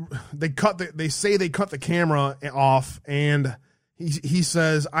they say they cut the camera off, and he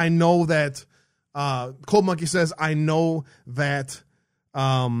says, I know that Cold Monkey says, I know that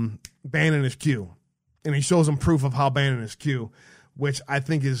Bannon is Q. And he shows him proof of how Bannon is Q, which I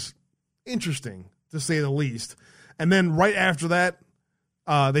think is interesting, to say the least. And then right after that,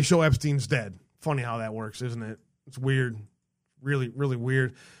 they show Epstein's dead. Funny how that works, isn't it? It's weird. Really, really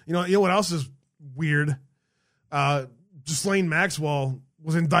weird. You know what else is weird? Ghislaine Maxwell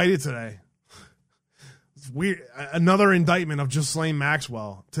was indicted today. It's weird. Another indictment of Ghislaine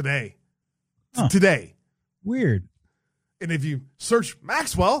Maxwell today. Huh. Today. Weird. And if you search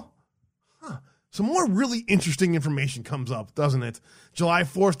Maxwell, some more really interesting information comes up, doesn't it? July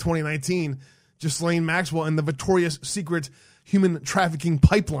 4th, 2019, Ghislaine Maxwell and the Victoria's Secret human trafficking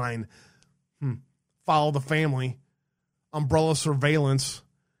pipeline. Follow the family. Umbrella surveillance.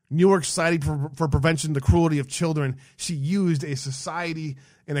 New York Society for Prevention of the Cruelty of Children. She used a society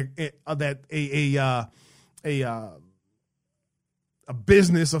and a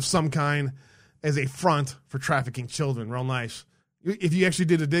business of some kind as a front for trafficking children. Real nice. If you actually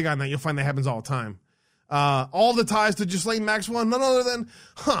did a dig on that, you'll find that happens all the time. All the ties to Ghislaine Maxwell, none other than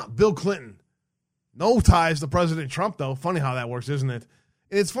Bill Clinton. No ties to President Trump, though. Funny how that works, isn't it?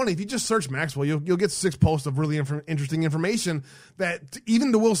 It's funny, if you just search Maxwell, you'll get 6 posts of really interesting information that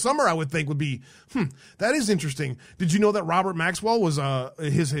even to Will Summer, I would think, would be, that is interesting. Did you know that Robert Maxwell was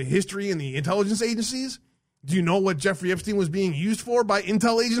his history in the intelligence agencies? Do you know what Jeffrey Epstein was being used for by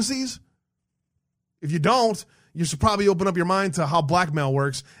intel agencies? If you don't, you should probably open up your mind to how blackmail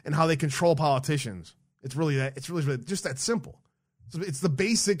works and how they control politicians. It's really just that simple. It's the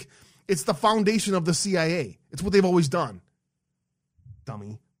basic, it's the foundation of the CIA. It's what they've always done.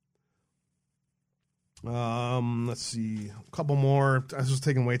 Dummy. Let's see. A couple more. This was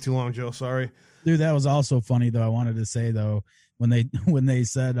taking way too long, Joe. Sorry. Dude, that was also funny, though. I wanted to say, though, when they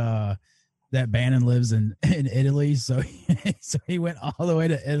said that Bannon lives in Italy, so he went all the way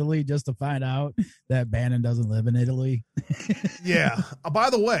to Italy just to find out that Bannon doesn't live in Italy. Yeah.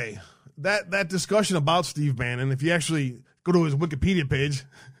 By the way, that discussion about Steve Bannon, if you actually go to his Wikipedia page,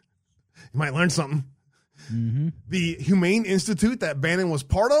 you might learn something. Mm-hmm. The Humane Institute that Bannon was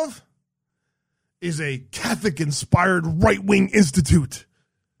part of is a Catholic-inspired right-wing institute.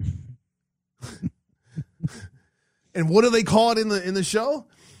 And what do they call it in the show?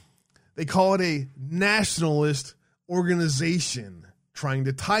 They call it a nationalist organization, trying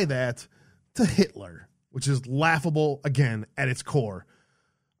to tie that to Hitler, which is laughable, again, at its core.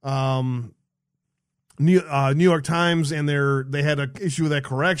 New York Times, and they had an issue with that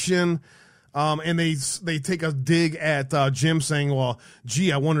correction. And they take a dig at Jim, saying, well,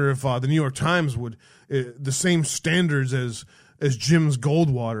 gee, I wonder if the New York Times would the same standards as Jim's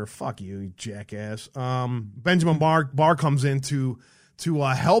Goldwater. Fuck you jackass. Benjamin Barr comes in to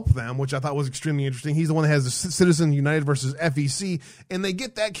help them, which I thought was extremely interesting. He's the one that has the Citizens United versus FEC, and they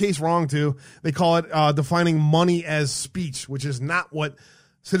get that case wrong too. They call it defining money as speech, which is not what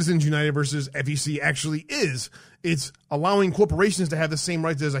Citizens United versus FEC actually is. It's allowing corporations to have the same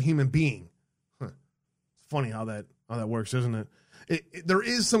rights as a human being. Funny how that works, isn't it? There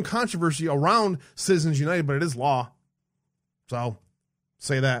is some controversy around Citizens United, but it is law. So,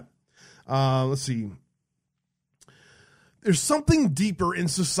 say that. Let's see. There's something deeper in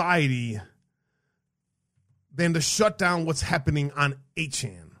society than to shut down what's happening on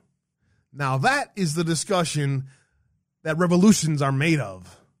 8chan. Now, that is the discussion that revolutions are made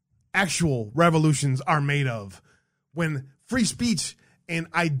of. Actual revolutions are made of. When free speech and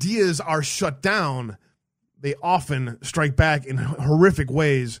ideas are shut down, they often strike back in horrific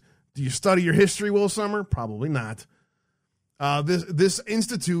ways. Do you study your history, Will Summer? Probably not. This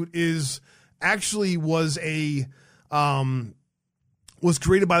institute was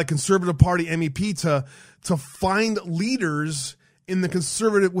created by the Conservative Party MEP to find leaders in the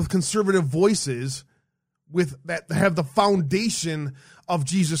conservative voices that have the foundation of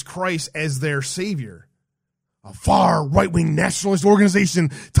Jesus Christ as their savior. A far right-wing nationalist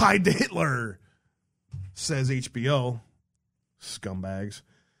organization tied to Hitler, says HBO. Scumbags.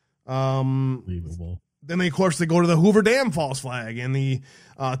 Unbelievable. Then they go to the Hoover Dam false flag and the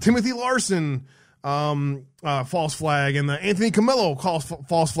Timothy Larson false flag and the Anthony Camillo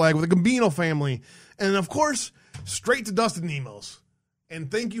false flag with the Gambino family. And of course, straight to Dustin Nemos. And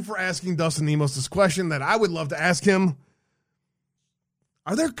thank you for asking Dustin Nemos this question that I would love to ask him.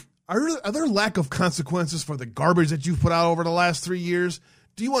 Are there lack of consequences for the garbage that you've put out over the last 3 years?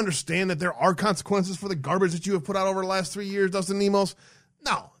 Do you understand that there are consequences for the garbage that you have put out over the last 3 years, Dustin Nemos?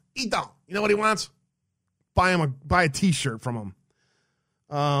 No, he don't. You know what he wants? Buy a t-shirt from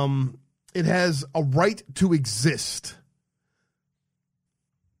him. It has a right to exist.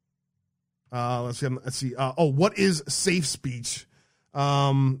 Let's see. What is safe speech?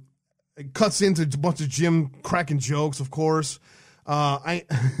 It cuts into a bunch of Jim cracking jokes, of course.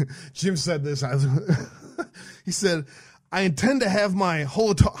 Jim said this. He said, I intend to have my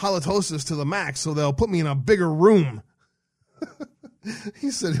halitosis to the max, so they'll put me in a bigger room.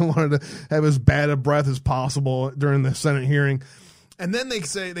 He said he wanted to have as bad a breath as possible during the Senate hearing. And then they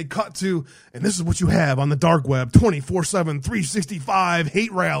cut to, and this is what you have on the dark web, 24/7, 365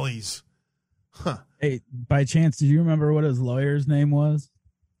 hate rallies. Huh. Hey, by chance, do you remember what his lawyer's name was?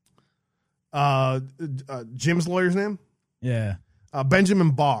 Jim's lawyer's name? Yeah.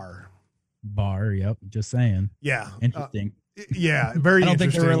 Benjamin Barr. Barr, yep. Just saying. Yeah. Interesting. Yeah, very interesting. I don't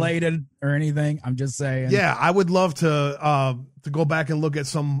think they're related or anything. I'm just saying. Yeah, I would love to go back and look at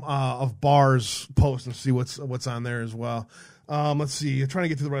some of Barr's posts and see what's on there as well. Let's see. I'm trying to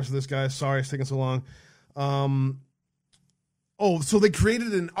get through the rest of this, guys. Sorry it's taking so long. So they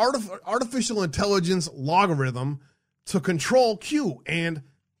created an artificial intelligence logarithm to control Q and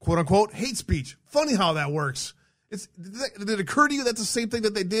quote-unquote hate speech. Funny how that works. Did it occur to you that's the same thing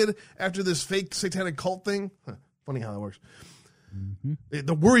that they did after this fake satanic cult thing? Huh, funny how that works. Mm-hmm.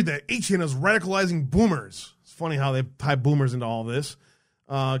 They're worried that 8chan is radicalizing boomers. It's funny how they tie boomers into all this.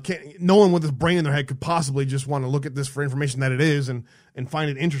 No one with this brain in their head could possibly just want to look at this for information that it is and find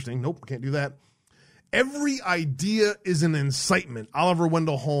it interesting. Nope, can't do that. Every idea is an incitement. Oliver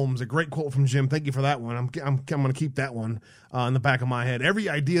Wendell Holmes, a great quote from Jim. Thank you for that one. I'm going to keep that one in the back of my head. Every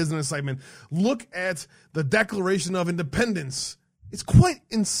idea is an incitement. Look at the Declaration of Independence. It's quite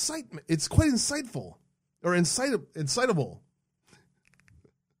incitement. It's quite insightful or incitable.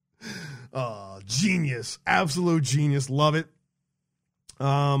 Genius, absolute genius. Love it.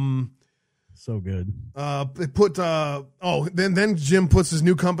 So good. They put then Jim puts his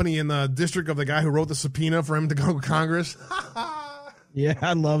new company in the district of the guy who wrote the subpoena for him to go to Congress. Yeah,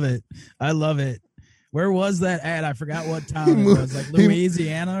 I love it. Where was that at? I forgot what town it was, like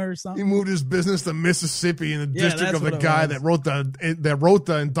Louisiana or something. He moved his business to Mississippi in the district of the guy that wrote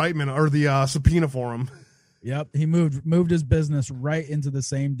the indictment or the subpoena for him. Yep, he moved his business right into the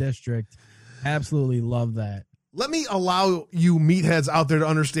same district. Absolutely love that. Let me allow you meatheads out there to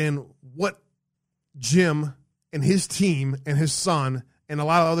understand what Jim and his team and his son and a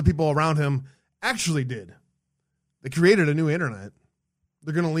lot of other people around him actually did. They created a new internet.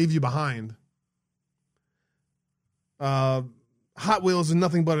 They're going to leave you behind. Hot Wheels is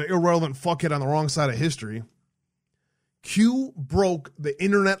nothing but an irrelevant fuckhead on the wrong side of history. Q broke the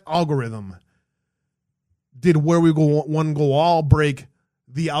internet algorithm. Did Where We Go One Go All break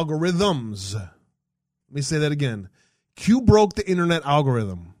the algorithms? Let me say that again. Q broke the internet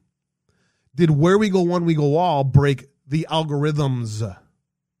algorithm. Did Where We Go One We Go All break the algorithms?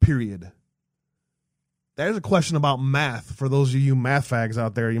 Period. There's a question about math for those of you math fags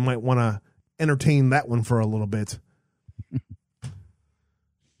out there. You might want to entertain that one for a little bit.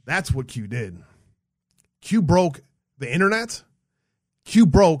 That's what Q did. Q broke the internet. Q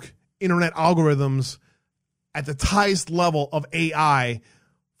broke internet algorithms at the highest level of AI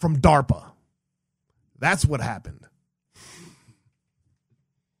from DARPA. That's what happened.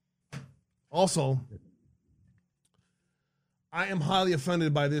 Also, I am highly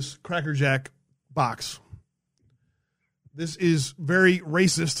offended by this Cracker Jack box. This is very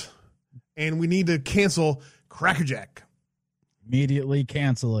racist, and we need to cancel Cracker Jack. Immediately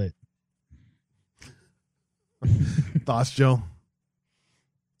cancel it. Thoughts, Joe?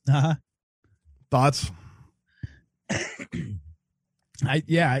 Uh-huh. Thoughts?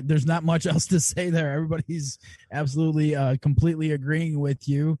 There's not much else to say there. Everybody's absolutely completely agreeing with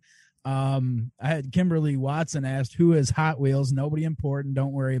you. I had Kimberly Watson asked, who is Hot Wheels? Nobody important.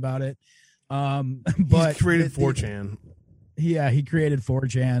 Don't worry about it. But he created 4chan. He created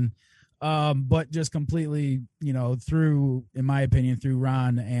 4chan. But just completely, threw, in my opinion, threw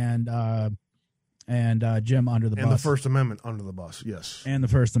Ron and Jim under the bus. And the First Amendment under the bus, yes. And the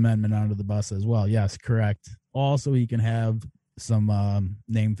First Amendment under the bus as well. Yes, correct. Also, he can have some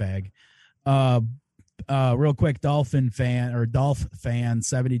name fag. Real quick, Dolph fan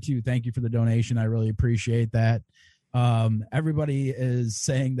 72. Thank you for the donation. I really appreciate that. Everybody is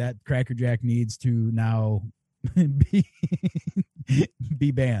saying that Cracker Jack needs to now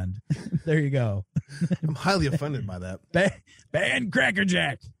be banned. There you go. I'm highly offended by that. Ban Cracker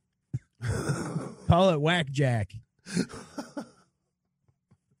Jack. Call it Whack Jack.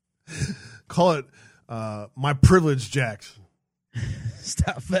 Call it my privilege Jacks.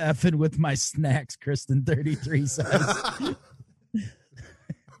 Stop effing with my snacks, Kristen 33 says.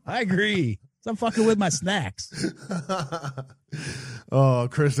 I agree. Stop fucking with my snacks. Oh,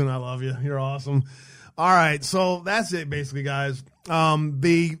 Kristen, I love you. You're awesome. All right, so that's it basically, guys.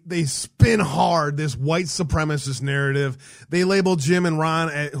 They spin hard this white supremacist narrative. They label Jim and Ron,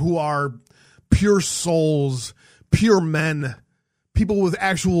 who are pure souls, pure men, people with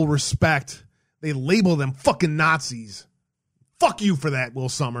actual respect. They label them fucking Nazis. Fuck you for that, Will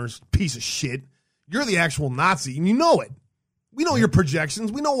Summers, piece of shit. You're the actual Nazi, and you know it. We know your projections.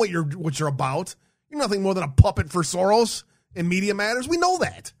 We know what you're about. You're nothing more than a puppet for Soros in Media Matters. We know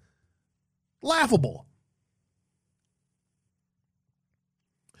that. Laughable.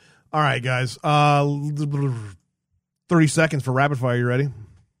 All right, guys. 30 seconds for rapid fire. You ready?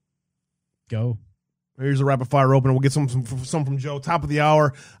 Go. Here's a rapid fire opener. We'll get some from Joe. Top of the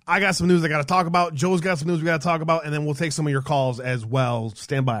hour. I got some news I got to talk about. Joe's got some news we got to talk about, and then we'll take some of your calls as well.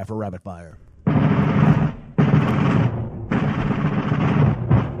 Stand by for rapid fire.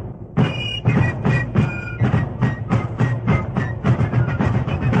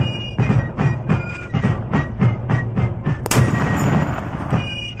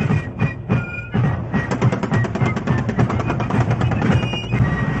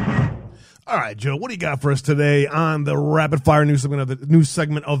 All right, Joe, what do you got for us today on the rapid fire news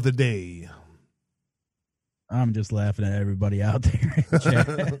segment of the day? I'm just laughing at everybody out there in chat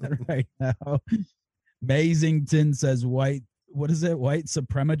right now. Mazington says white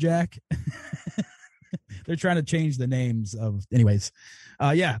Suprema Jack. They're trying to change the names of, anyways.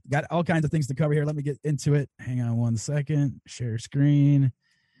 Yeah, got all kinds of things to cover here. Let me get into it. Hang on one second. Share screen.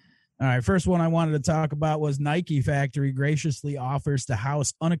 All right, first one I wanted to talk about was Nike Factory graciously offers to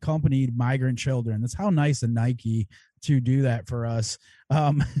house unaccompanied migrant children. That's how nice of Nike to do that for us.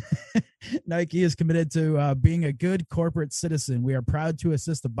 Nike is committed to being a good corporate citizen. We are proud to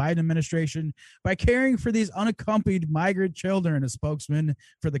assist the Biden administration by caring for these unaccompanied migrant children, a spokesman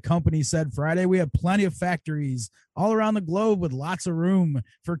for the company said Friday. We have plenty of factories all around the globe with lots of room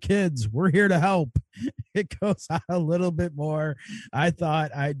for kids. We're here to help. It goes on a little bit more. I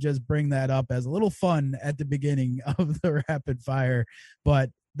thought I'd just bring that up as a little fun at the beginning of the rapid fire,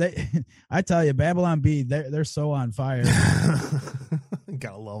 but I tell you, Babylon Bee, they're so on fire.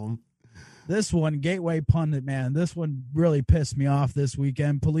 Gotta love them. This one, Gateway Pundit, man, this one really pissed me off this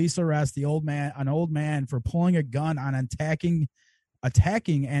weekend. Police arrest an old man for pulling a gun on attacking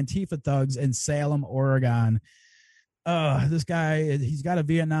Antifa thugs in Salem, Oregon. This guy, he's got a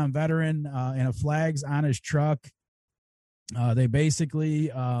Vietnam veteran and a flags on his truck. They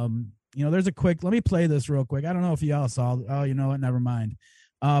basically, there's a quick, let me play this real quick. I don't know if y'all saw. Oh, you know what? Never mind.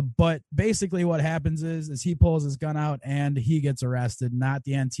 But basically what happens is he pulls his gun out and he gets arrested, not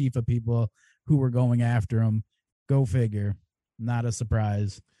the Antifa people who were going after him. Go figure. Not a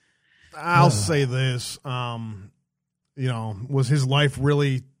surprise. I'll say this. Was his life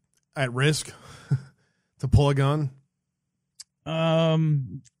really at risk to pull a gun?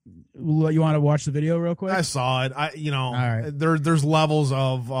 You want to watch the video real quick? I saw it. All right. There's levels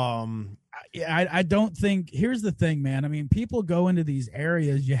of I don't think, here's the thing, man. I mean, people go into these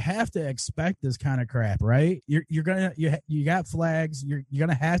areas, you have to expect this kind of crap, right? You got flags, you're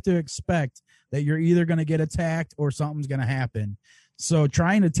gonna have to expect that you're either gonna get attacked or something's gonna happen. So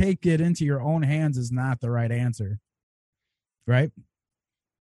trying to take it into your own hands is not the right answer, right?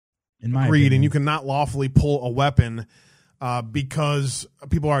 In my agreed, opinion. and you cannot lawfully pull a weapon because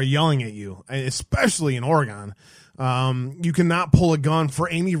people are yelling at you, especially in Oregon. You cannot pull a gun for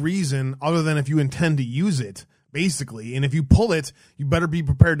any reason other than if you intend to use it, basically. And if you pull it, you better be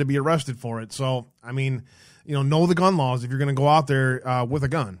prepared to be arrested for it. So, I mean, know the gun laws if you're going to go out there with a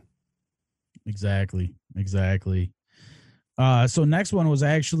gun. Exactly. So next one was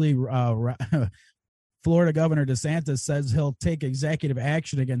actually Florida Governor DeSantis says he'll take executive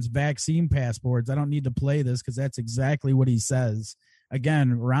action against vaccine passports. I don't need to play this because that's exactly what he says.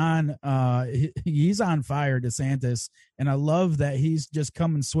 Again, Ron, he's on fire, DeSantis, and I love that he's just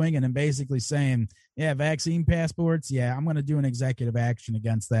coming swinging and basically saying, yeah, vaccine passports, yeah, I'm going to do an executive action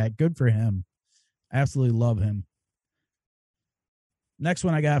against that. Good for him. Absolutely love him. Next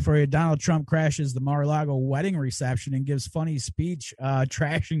one I got for you, Donald Trump crashes the Mar-a-Lago wedding reception and gives funny speech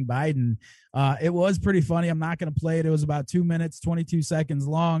trashing Biden. It was pretty funny. I'm not going to play it. It was about 2 minutes, 22 seconds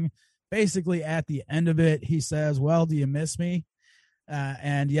long. Basically, at the end of it, he says, well, do you miss me?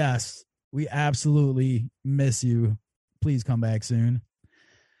 And yes, we absolutely miss you. Please come back soon.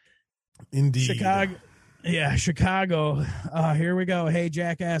 Indeed. Chicago. Here we go.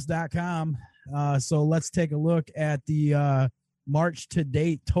 HeyJackass.com. So let's take a look at the March to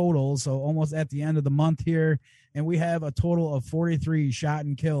date total. So almost at the end of the month here. And we have a total of 43 shot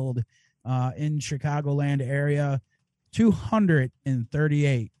and killed in Chicagoland area,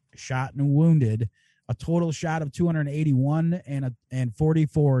 238 shot and wounded. A total shot of 281 and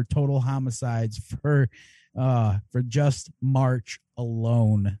 44 total homicides for just March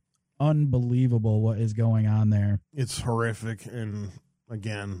alone. Unbelievable what is going on there. It's horrific. And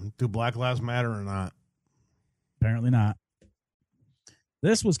again, do Black Lives Matter or not? Apparently not.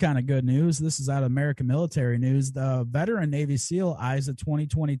 This was kind of good news. This is out of American Military News. The veteran Navy SEAL eyes the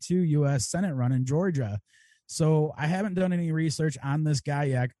 2022 U.S. Senate run in Georgia. So I haven't done any research on this guy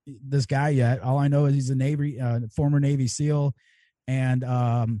yet. All I know is he's a Navy, former Navy SEAL, and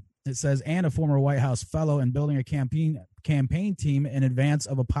it says, and a former White House fellow, and building a campaign team in advance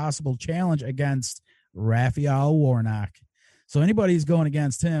of a possible challenge against Raphael Warnock. So anybody who's going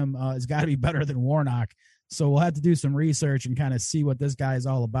against him has got to be better than Warnock. So we'll have to do some research and kind of see what this guy is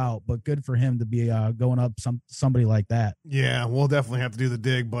all about. But good for him to be going up somebody like that. Yeah, we'll definitely have to do the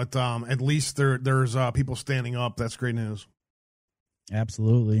dig. But at least there's people standing up. That's great news.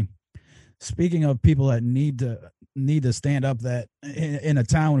 Absolutely. Speaking of people that need to stand up, that in a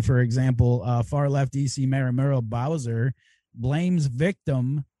town, for example, far left DC Mayor Muriel Bowser blames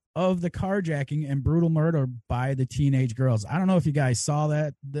victim of the carjacking and brutal murder by the teenage girls. I don't know if you guys saw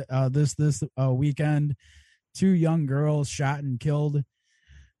that this weekend. 2 young girls shot and killed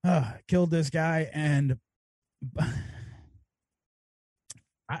this guy. And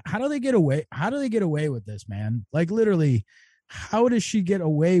how do they get away? How do they get away with this, man? Like, literally, how does she get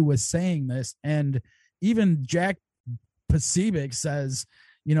away with saying this? And even Jack Pacific says,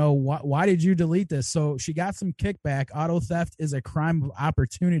 you know, why did you delete this? So she got some kickback. Auto theft is a crime of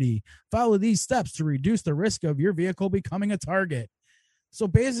opportunity. Follow these steps to reduce the risk of your vehicle becoming a target. So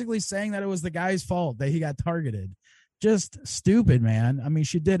basically saying that it was the guy's fault that he got targeted. Just stupid, man. I mean,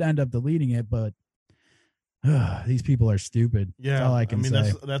 she did end up deleting it, but these people are stupid. Yeah, that's all I can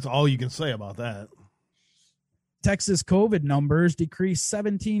say. That's all you can say about that. Texas COVID numbers decreased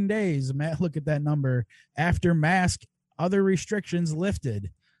 17 days. Matt, look at that number. After mask, other restrictions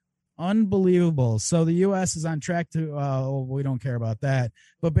lifted. Unbelievable. So the U.S. is on track to, we don't care about that.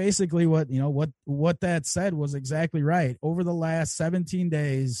 But basically what that said was exactly right. Over the last 17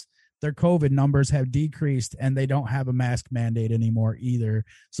 days, their COVID numbers have decreased, and they don't have a mask mandate anymore either.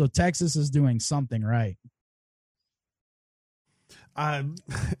 So Texas is doing something right.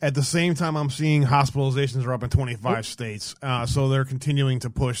 At the same time, I'm seeing hospitalizations are up in 25 states. So they're continuing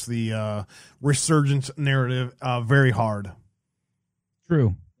to push the resurgence narrative very hard.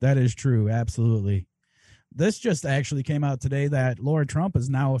 True. That is true. Absolutely. This just actually came out today that Laura Trump is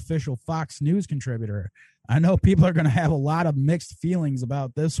now official Fox News contributor. I know people are going to have a lot of mixed feelings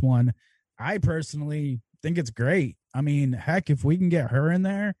about this one. I personally think it's great. I mean, heck, if we can get her in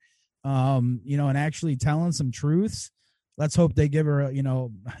there, and actually telling some truths, let's hope they give her,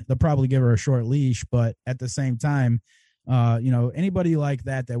 they'll probably give her a short leash, but at the same time, anybody like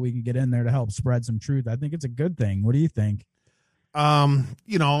that we can get in there to help spread some truth, I think it's a good thing. What do you think?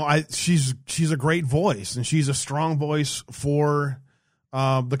 She's a great voice, and she's a strong voice for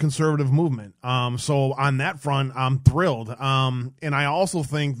the conservative movement. So on that front, I'm thrilled. And I also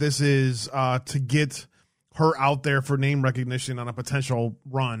think this is to get her out there for name recognition on a potential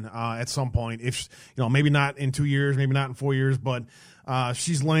run at some point. If maybe not in 2 years, maybe not in 4 years, but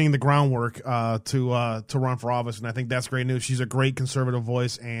she's laying the groundwork to run for office, and I think that's great news. She's a great conservative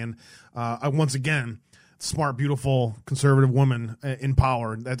voice, and once again, smart, beautiful, conservative woman in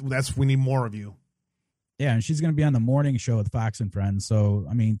power. That's we need more of you. Yeah, and she's going to be on the morning show with Fox and Friends. So,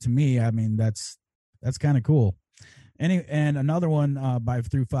 to me, that's kind of cool. And another one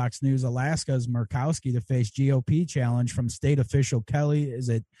through Fox News, Alaska's Murkowski to face GOP challenge from state official Kelly. Is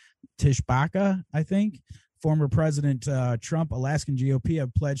it Tishbaka, I think? Former President Trump, Alaskan GOP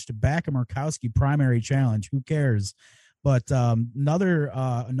have pledged to back a Murkowski primary challenge. Who cares? But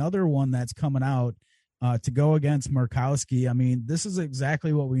another one that's coming out to go against Murkowski. This is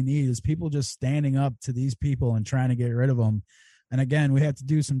exactly what we need, is people just standing up to these people and trying to get rid of them. And again, we have to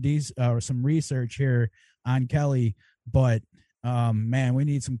do some research here on Kelly, but man, we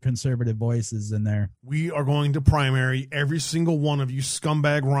need some conservative voices in there. We are going to primary every single one of you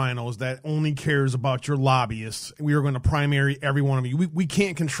scumbag rhinos that only cares about your lobbyists. We are going to primary every one of you. We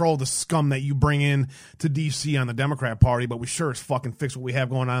can't control the scum that you bring in to D.C. on the Democrat Party, but we sure as fucking fix what we have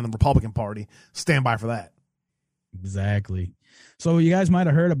going on in the Republican Party. Stand by for that. Exactly. So you guys might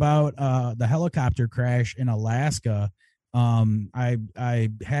have heard about the helicopter crash in Alaska. I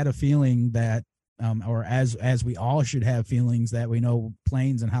had a feeling that or as we all should have feelings that we know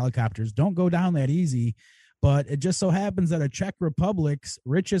planes and helicopters don't go down that easy, but it just so happens that a Czech Republic's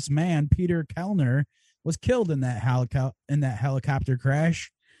richest man, Peter Kellner, was killed in that helicopter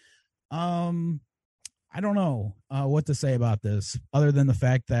crash. I don't know what to say about this other than the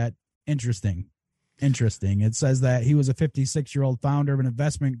fact that interesting. It says that he was a 56-year-old founder of an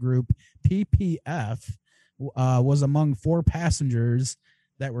investment group, PPF, was among 4 passengers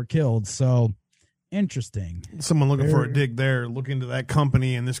that were killed. So interesting. Someone looking for a dig there. Look into that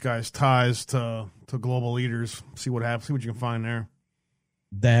company and this guy's ties to global leaders. See what happens. See what you can find there.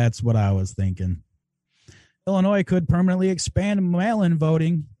 That's what I was thinking. Illinois could permanently expand mail-in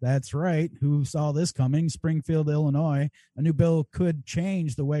voting. That's right. Who saw this coming? Springfield, Illinois. A new bill could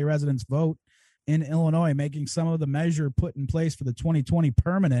change the way residents vote in Illinois, making some of the measure put in place for the 2020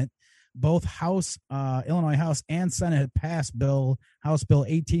 permanent. Both Illinois House and Senate had passed House Bill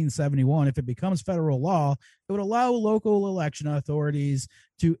 1871. If it becomes federal law, it would allow local election authorities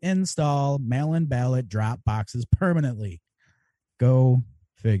to install mail-in ballot drop boxes permanently. Go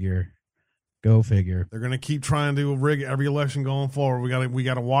figure. Go figure. They're going to keep trying to rig every election going forward. We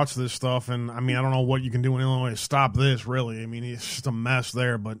got to watch this stuff, and I mean, I don't know what you can do in Illinois to stop this. Really, I mean, it's just a mess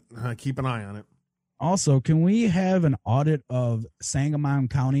there. But keep an eye on it. Also, can we have an audit of Sangamon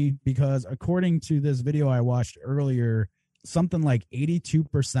County? Because according to this video I watched earlier, something like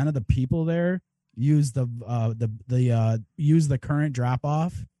 82% of the people there use the current drop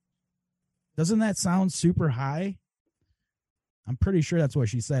off. Doesn't that sound super high? I'm pretty sure that's what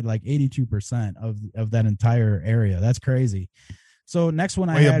she said, like 82% of that entire area. That's crazy. So next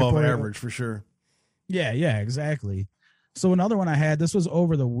one way above average for sure. Yeah, exactly. So another one I had, this was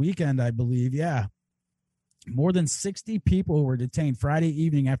over the weekend, I believe. Yeah. More than 60 people were detained Friday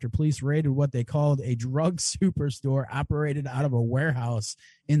evening after police raided what they called a drug superstore operated out of a warehouse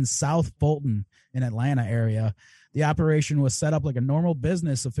in South Fulton in Atlanta area. The operation was set up like a normal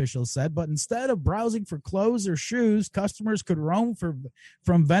business, officials said, but instead of browsing for clothes or shoes, customers could roam from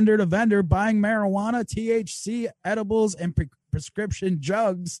vendor to vendor buying marijuana, THC, edibles, and prescription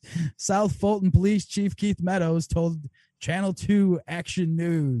drugs. South Fulton Police Chief Keith Meadows told Channel 2 Action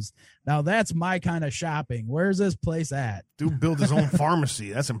News. Now, that's my kind of shopping. Where's this place at? Dude built his own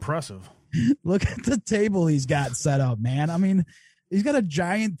pharmacy. That's impressive. Look at the table he's got set up, man. I mean, he's got a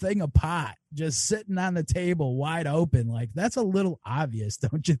giant thing of pot just sitting on the table wide open. Like, that's a little obvious,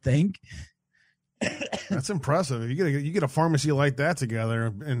 don't you think? That's impressive. If you get a pharmacy like that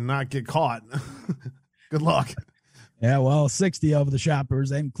together and not get caught, good luck. Yeah, well, 60 of the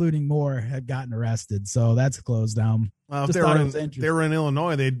shoppers, including more, had gotten arrested, so that's closed down. Well, if they were in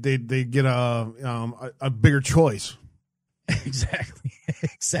Illinois, they get a bigger choice. Exactly.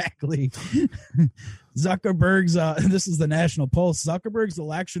 Zuckerberg's this is the National Post. Zuckerberg's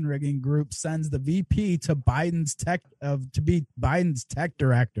election rigging group sends the VP to Biden's to be Biden's tech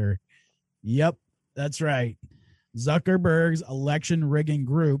director. Yep, that's right. Zuckerberg's election rigging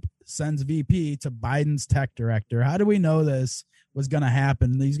group sends VP to Biden's tech director. How do we know this was going to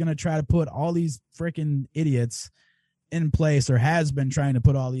happen? He's going to try to put all these freaking idiots in place, or has been trying to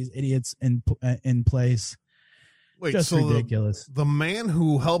put all these idiots in place. Wait, just so ridiculous. The man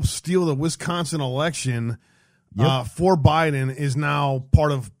who helped steal the Wisconsin election for Biden is now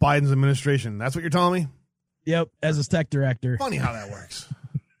part of Biden's administration. That's what you're telling me? Yep, as his tech director. Funny how that works.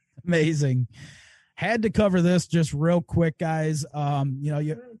 Amazing. Had to cover this just real quick, guys.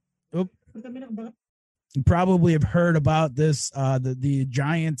 You probably have heard about this, the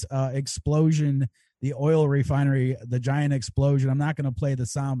giant explosion, the oil refinery, the giant explosion. I'm not going to play the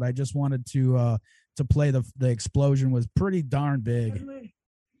sound, but I just wanted to play the explosion. Was pretty darn big.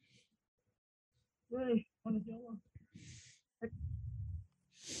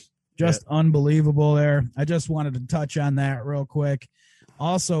 Just unbelievable there. I just wanted to touch on that real quick.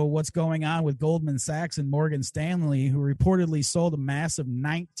 Also, what's going on with Goldman Sachs and Morgan Stanley, who reportedly sold a massive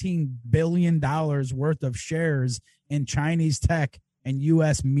 $19 billion worth of shares in Chinese tech and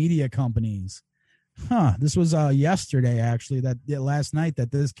U.S. media companies. This was yesterday, actually, last night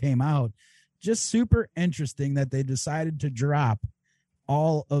that this came out. Just super interesting that they decided to drop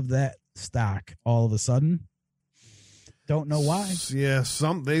all of that stock all of a sudden. Don't know why. Yeah,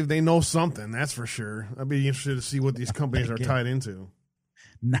 they know something, that's for sure. I'd be interested to see what these companies are tied into.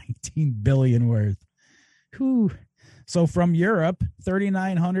 19 billion worth. Whew. So from Europe,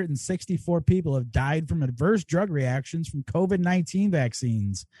 3,964 people have died from adverse drug reactions from COVID-19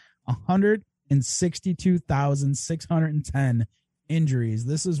 vaccines. 162,610 injuries.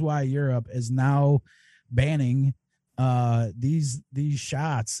 This is why Europe is now banning these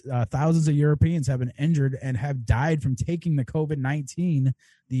shots. Thousands of Europeans have been injured and have died from taking the COVID-19,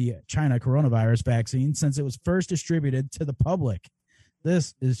 the China coronavirus vaccine, since it was first distributed to the public.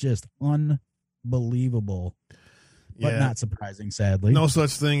 This is just unbelievable, but not surprising, sadly. No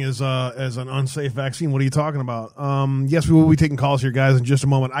such thing as an unsafe vaccine. What are you talking about? Yes, we will be taking calls here, guys, in just a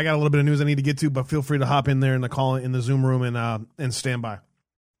moment. I got a little bit of news I need to get to, but feel free to hop in there in the call in the Zoom room and stand by.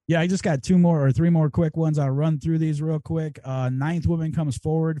 Yeah, I just got 3 more quick ones. I'll run through these real quick. Ninth woman comes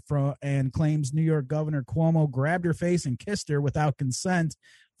forward and claims New York Governor Cuomo grabbed her face and kissed her without consent.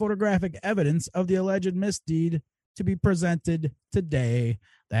 Photographic evidence of the alleged misdeed to be presented today.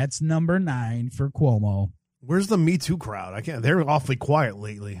 That's number 9 for Cuomo. Where's the Me Too crowd? They're awfully quiet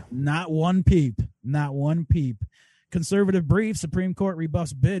lately. Not one peep. Not one peep. Conservative brief, Supreme Court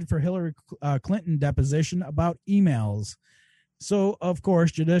rebuffs bid for Hillary Clinton deposition about emails. So, of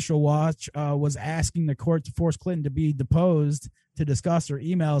course, Judicial Watch was asking the court to force Clinton to be deposed to discuss her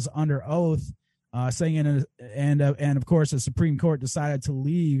emails under oath, saying, and of course, the Supreme Court decided to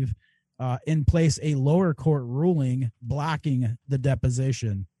leave in place a lower court ruling blocking the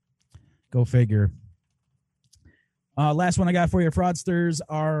deposition. Go figure. Last one I got for you. Fraudsters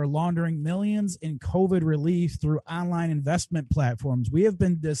are laundering millions in COVID relief through online investment platforms. We have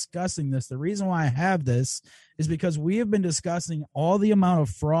been discussing this. The reason why I have this is because we have been discussing all the amount of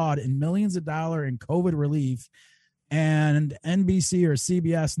fraud and millions of dollars in COVID relief, and NBC or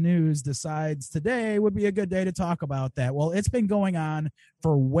CBS News decides today would be a good day to talk about that. Well, it's been going on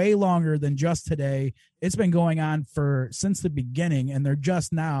for way longer than just today. It's been going on since the beginning, and they're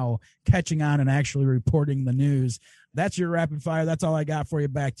just now catching on and actually reporting the news. That's your rapid fire. That's all I got for you.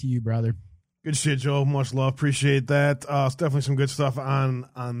 Back to you, brother. Good shit, Joe. Much love. Appreciate that. It's definitely some good stuff on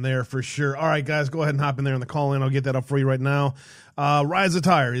there for sure. All right, guys, go ahead and hop in there in the call in. I'll get that up for you right now. Rides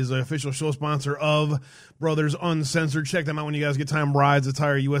Attire is the official show sponsor of Brothers Uncensored. Check them out when you guys get time.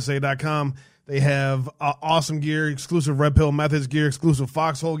 RidesAttireUSA.com. They have awesome gear, exclusive Red Pill Methods gear, exclusive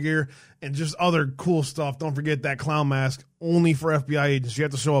Foxhole gear, and just other cool stuff. Don't forget that clown mask, only for FBI agents. You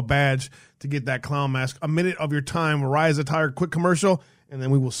have to show a badge to get that clown mask. A minute of your time. Rise Attire, quick commercial, and then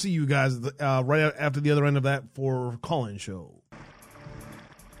we will see you guys right after the other end of that for call-in show.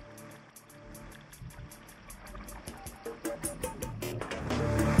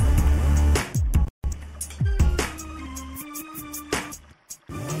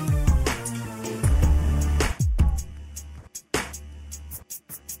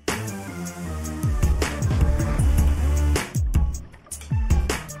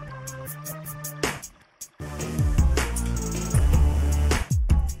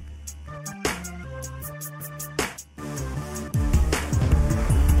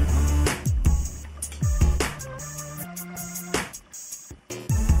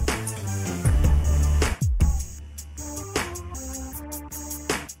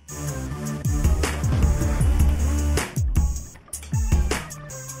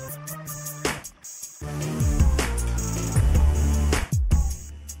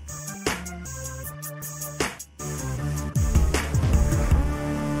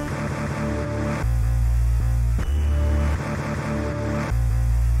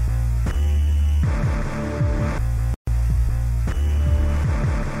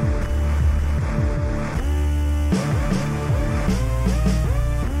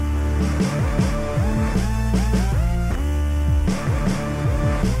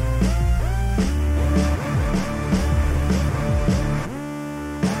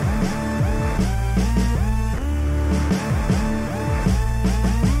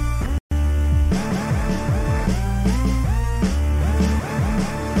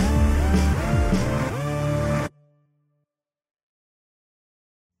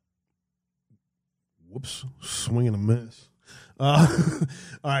 Swing and a miss. All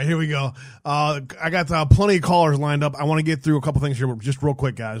right, here we go. I got plenty of callers lined up. I want to get through a couple things here, just real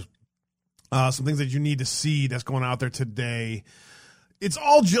quick, guys. Some things that you need to see that's going out there today. It's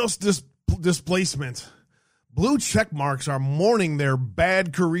all just displacement. Blue check marks are mourning their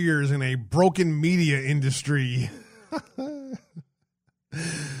bad careers in a broken media industry.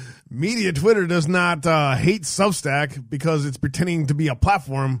 Media Twitter does not hate Substack because it's pretending to be a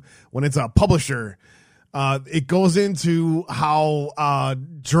platform when it's a publisher. It goes into how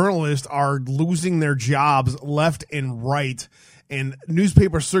journalists are losing their jobs left and right, and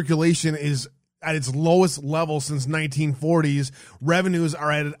newspaper circulation is at its lowest level since 1940s. Revenues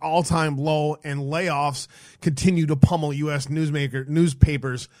are at an all-time low, and layoffs continue to pummel U.S.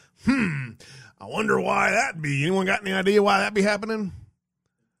 newspapers. I wonder why that be. Anyone got any idea why that be happening?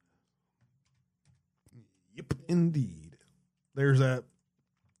 Yep, indeed. There's that.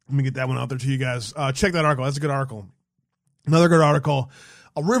 Let me get that one out there to you guys. Check that article. That's a good article. Another good article.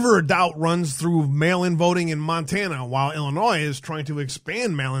 A river of doubt runs through mail-in voting in Montana while Illinois is trying to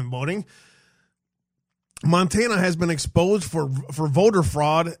expand mail-in voting. Montana has been exposed for voter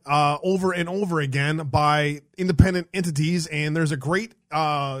fraud over and over again by independent entities, and there's a great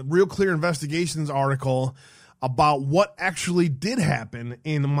Real Clear Investigations article about what actually did happen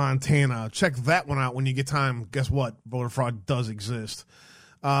in Montana. Check that one out when you get time. Guess what? Voter fraud does exist.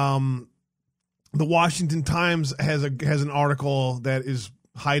 The Washington Times has an article that is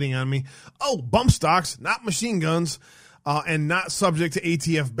hiding on me. Oh, bump stocks, not machine guns, and not subject to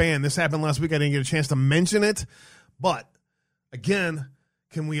ATF ban. This happened last week. I didn't get a chance to mention it, but again,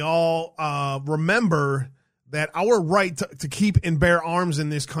 can we all remember that our right to keep and bear arms in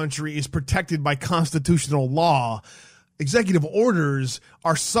this country is protected by constitutional law. Executive orders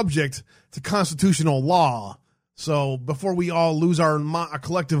are subject to constitutional law. So before we all lose our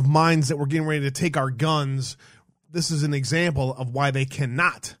collective minds that we're getting ready to take our guns, this is an example of why they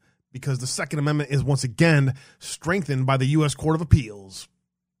cannot, because the Second Amendment is once again strengthened by the U.S. Court of Appeals.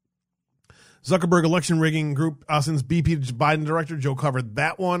 Zuckerberg election rigging group sends BP to Biden director. Joe covered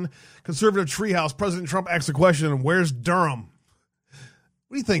that one. Conservative treehouse. President Trump asks a question, where's Durham?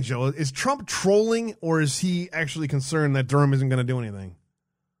 What do you think, Joe? Is Trump trolling, or is he actually concerned that Durham isn't going to do anything?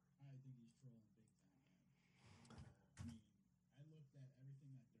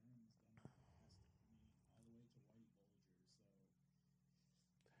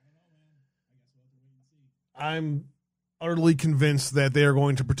 I'm utterly convinced that they are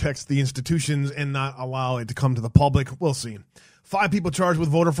going to protect the institutions and not allow it to come to the public. We'll see. 5 people charged with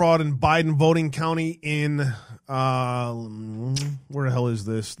voter fraud in Biden voting county in, where the hell is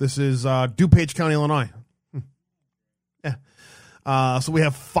this? This is DuPage County, Illinois. Yeah. So we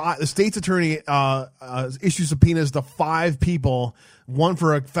have 5. The state's attorney issued subpoenas to 5 people, one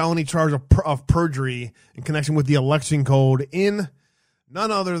for a felony charge of perjury in connection with the election code in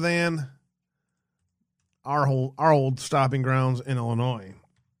none other than our old stopping grounds in Illinois.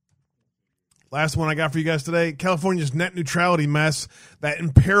 Last one I got for you guys today. California's net neutrality mess that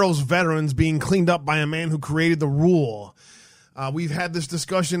imperils veterans being cleaned up by a man who created the rule. We've had this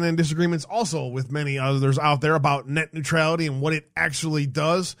discussion and disagreements also with many others out there about net neutrality and what it actually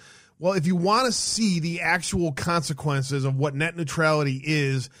does. Well, if you want to see the actual consequences of what net neutrality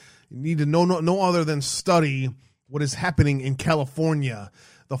is, you need to know no other than study what is happening in California.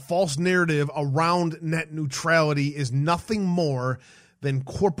 The false narrative around net neutrality is nothing more than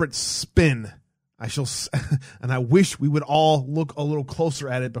corporate spin. And I wish we would all look a little closer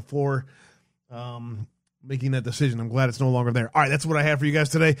at it before making that decision. I'm glad it's no longer there. All right, that's what I have for you guys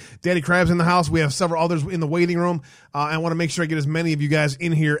today. Daddy Crab's in the house. We have several others in the waiting room. I want to make sure I get as many of you guys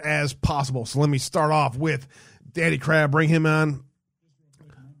in here as possible. So let me start off with Daddy Crab. Bring him on.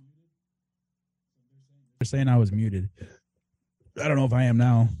 They're saying I was muted. I don't know if I am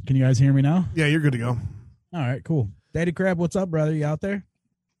now. Can you guys hear me now? Yeah, you're good to go. All right, cool. Daddy Crab, what's up, brother? You out there?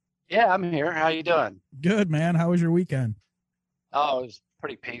 Yeah, I'm here. How you doing? Good, man. How was your weekend? Oh, it was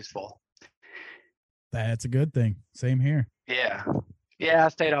pretty peaceful. That's a good thing. Same here. Yeah. Yeah, I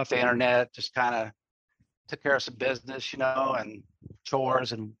stayed off the internet, just kind of took care of some business, and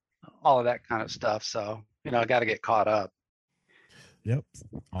chores and all of that kind of stuff. So, I got to get caught up. Yep.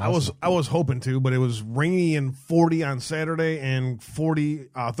 Awesome. I was hoping to, but it was rainy and 40 on Saturday and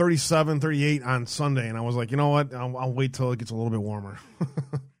 37, 38 on Sunday. And I was like, you know what? I'll wait till it gets a little bit warmer.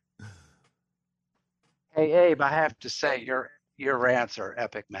 Hey, Abe, I have to say your rants are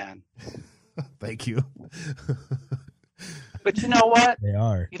epic, man. Thank you. But you know what? They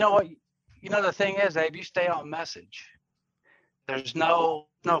are. You know what? The thing is, Abe, you stay on message. There's no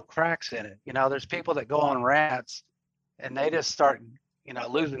cracks in it. There's people that go on rants and they just start,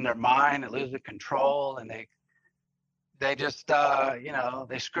 losing their mind and losing control, and they just,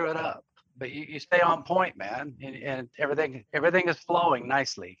 they screw it up. But you stay on point, man, and everything is flowing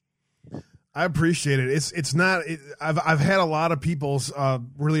nicely. I appreciate it. It's not. I've had a lot of people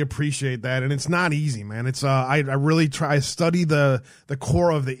really appreciate that, and it's not easy, man. It's I really try to study the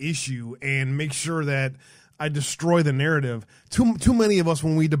core of the issue and make sure that I destroy the narrative. Too many of us,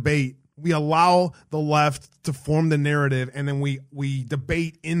 when we debate, we allow the left to form the narrative, and then we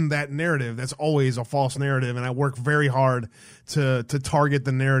debate in that narrative. That's always a false narrative, and I work very hard to target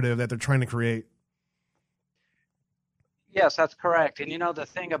the narrative that they're trying to create. Yes, that's correct. And the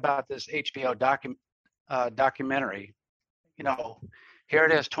thing about this HBO documentary, here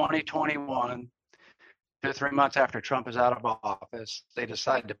it is, 2021, 2 or 3 months after Trump is out of office, they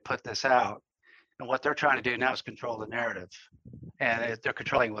decide to put this out. And what they're trying to do now is control the narrative, and they're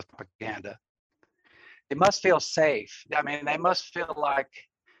controlling with propaganda. They must feel safe. I mean, they must feel like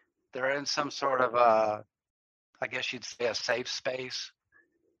they're in some sort of I guess you'd say a safe space,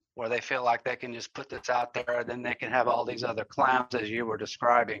 where they feel like they can just put this out there, and then they can have all these other clowns, as you were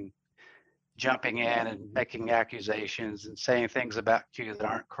describing, jumping in and making accusations and saying things about you that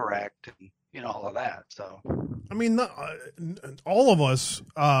aren't correct, and all of that. So, I mean, all of us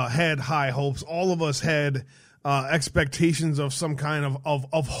had high hopes. All of us had expectations of some kind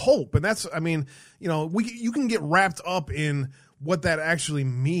of hope, and that's, I mean, you can get wrapped up in what that actually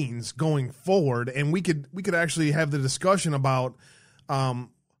means going forward, and we could actually have the discussion about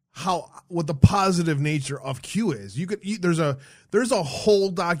what the positive nature of Q is. There's a whole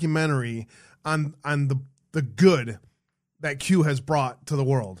documentary on the good that Q has brought to the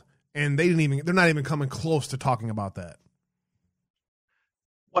world. and they're not even coming close to talking about that.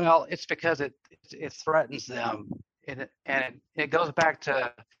 Well, it's because it threatens them, and it goes back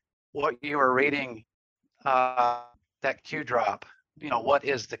to what you were reading, that Q drop. What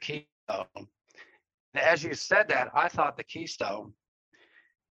is the keystone? As you said that, I thought the keystone.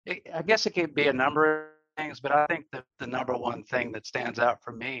 I guess it could be a number of things, but I think the number one thing that stands out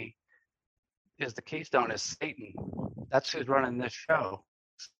for me is the keystone is Satan. That's who's running this show,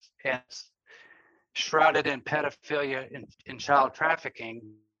 and it's shrouded in pedophilia and child trafficking.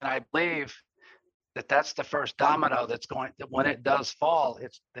 And I believe that that's the first domino that when it does fall,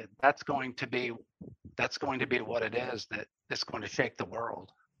 that's going to be what it is that's going to shake the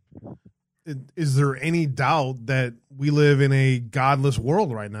world. Is there any doubt that we live in a godless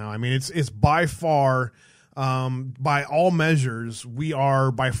world right now? I mean, it's by far, by all measures, we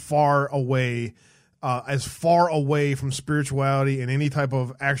are by far away, as far away from spirituality and any type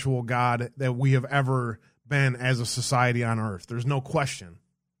of actual God that we have ever been as a society on earth. There's no question.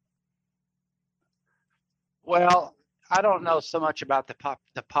 Well, I don't know so much about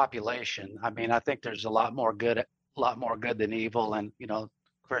the population. I mean, I think there's a lot more good than evil, and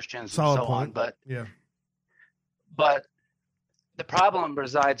Christians Solid and so point. on. But Yeah. But the problem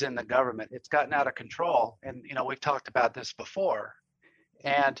resides in the government. It's gotten out of control, and we've talked about this before.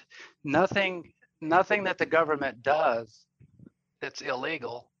 And nothing that the government does that's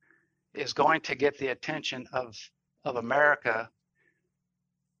illegal is going to get the attention of America,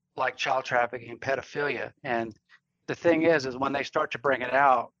 like child trafficking and pedophilia. And the thing is when they start to bring it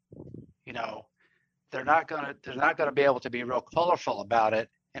out, they're not gonna be able to be real colorful about it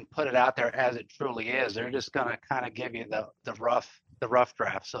and put it out there as it truly is. They're just gonna kind of give you the rough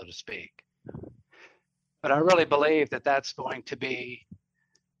draft, so to speak. But I really believe that that's going to be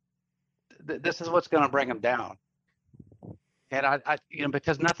this is what's going to bring them down. And I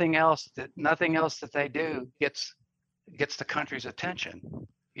because nothing else that they do gets the country's attention.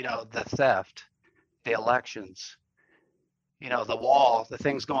 The theft, the elections, the wall, the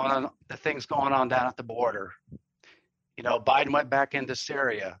things going on down at the border. Biden went back into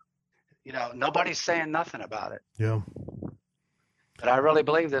Syria. Nobody's saying nothing about it. Yeah. But I really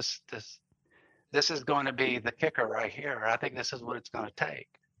believe this is going to be the kicker right here. I think this is what it's going to take.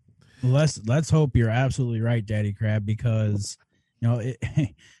 Let's hope you're absolutely right, Daddy Crab, because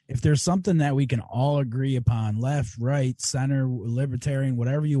if there's something that we can all agree upon, left, right, center, libertarian,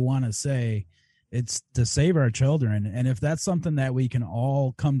 whatever you want to say, it's to save our children. And if that's something that we can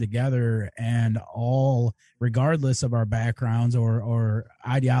all come together and all, regardless of our backgrounds or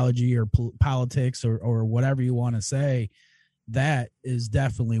ideology or politics or whatever you want to say, that is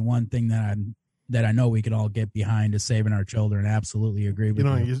definitely one thing that I know we could all get behind, is saving our children. Absolutely agree with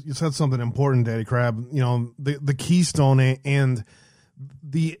you. You said something important, Daddy Crab. The keystone and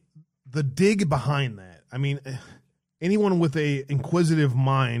the dig behind that. I mean, anyone with a inquisitive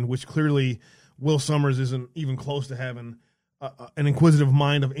mind, which clearly Will Summers isn't even close to having an inquisitive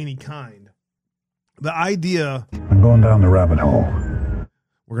mind of any kind. The idea... I'm going down the rabbit hole.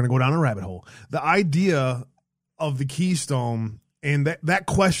 We're going to go down a rabbit hole. The idea of the keystone and that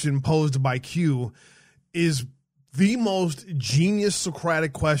question posed by Q is the most genius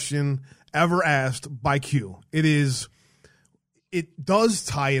Socratic question ever asked by Q. It does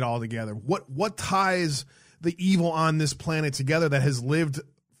tie it all together. What ties the evil on this planet together that has lived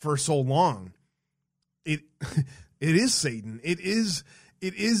for so long? It is Satan. It is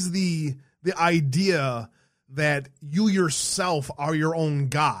the idea that you yourself are your own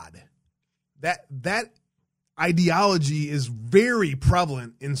God. That ideology is very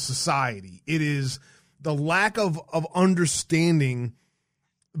prevalent in society. It is the lack of understanding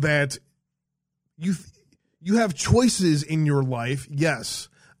that you have choices in your life, yes,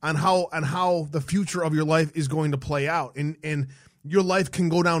 on how the future of your life is going to play out. And your life can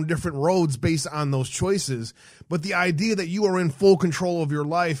go down different roads based on those choices. But the idea that you are in full control of your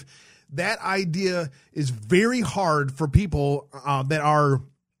life, that idea is very hard for people that are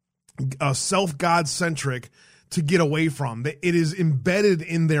self-God-centric to get away from. It is embedded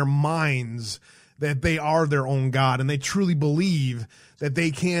in their minds that they are their own God, and they truly believe that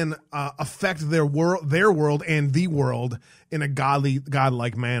they can affect their world and the world in a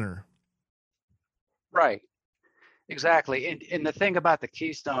godlike manner. Right. Exactly. And the thing about the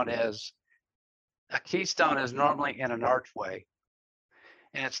keystone is, a keystone is normally in an archway,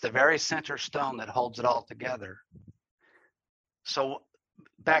 and it's the very center stone that holds it all together. So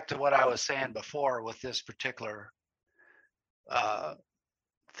back to what I was saying before with this particular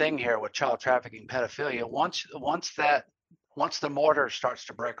thing here with child trafficking, pedophilia, once the mortar starts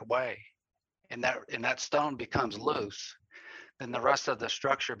to break away and that stone becomes loose, then the rest of the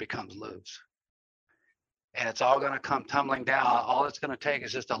structure becomes loose. And it's all going to come tumbling down. All it's going to take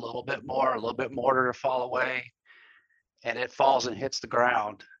is just a little bit mortar to fall away, and it falls and hits the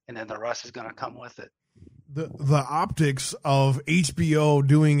ground, and then the rest is going to come with it. The optics of HBO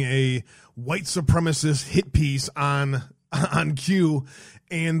doing a white supremacist hit piece on Q,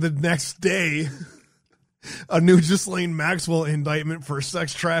 and the next day a new Ghislaine Maxwell indictment for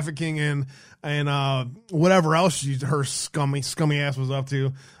sex trafficking and whatever else her scummy ass was up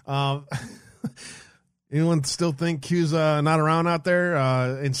to. Anyone still think Q's not around out there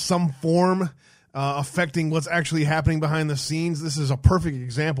in some form, affecting what's actually happening behind the scenes? This is a perfect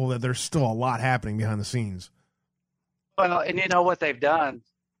example that there's still a lot happening behind the scenes. Well, and you know what they've done,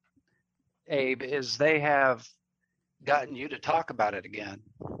 Abe, is they have gotten you to talk about it again.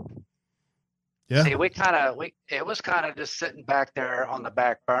 Yeah. See, it was kind of just sitting back there on the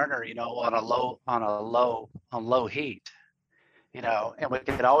back burner, on low heat, and we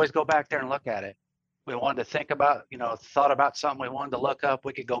could always go back there and look at it. We wanted to think about, thought about something we wanted to look up.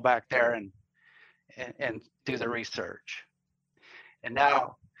 We could go back there and do the research. And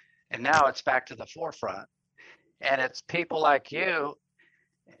now it's back to the forefront, and it's people like you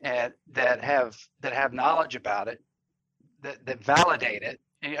and that have knowledge about it, that validate it.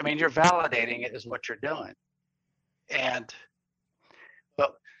 I mean, you're validating it is what you're doing.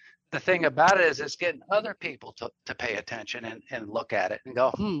 But the thing about it is it's getting other people to pay attention and look at it and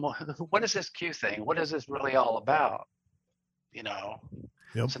go, what is this Q thing? What is this really all about? Yep.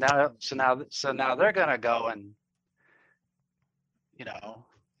 So now they're going to go and,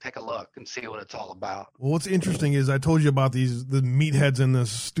 take a look and see what it's all about. Well, what's interesting is I told you about the meatheads in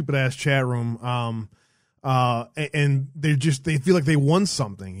this stupid ass chat room. And they feel like they won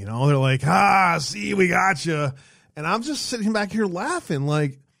something, they're like, see, we got you. And I'm just sitting back here laughing.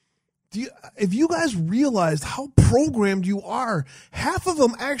 Like, if you guys realized how programmed you are, half of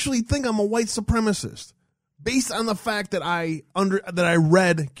them actually think I'm a white supremacist based on the fact that I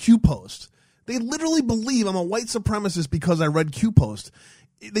read Q Post. They literally believe I'm a white supremacist because I read Q Post.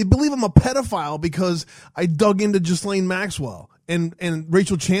 They believe I'm a pedophile because I dug into Ghislaine Maxwell and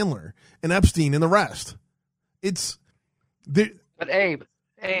Rachel Chandler and Epstein and the rest. But Abe,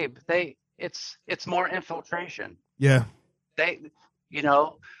 it's more infiltration. Yeah. The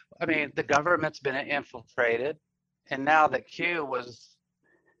government's been infiltrated, and now that Q was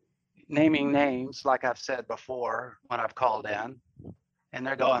naming names, like I've said before when I've called in, and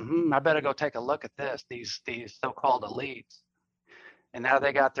they're going, I better go take a look at this, these so-called elites. And now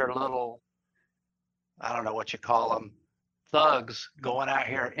they got their little, I don't know what you call them, thugs going out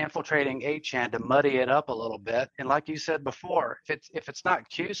here infiltrating 8chan to muddy it up a little bit. And like you said before, if it's not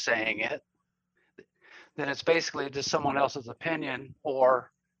Q saying it, then it's basically just someone else's opinion or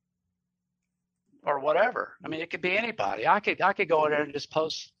whatever. I mean, it could be anybody. I could go in there and just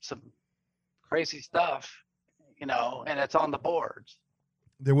post some crazy stuff, and it's on the boards.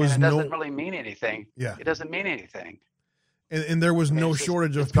 There was and it doesn't really mean anything. Yeah. It doesn't mean anything. And there was no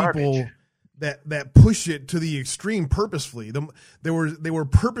shortage of people garbage. that push it to the extreme purposefully. They were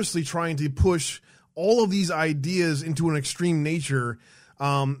purposely trying to push all of these ideas into an extreme nature.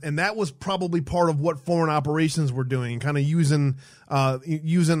 And that was probably part of what foreign operations were doing, kind of using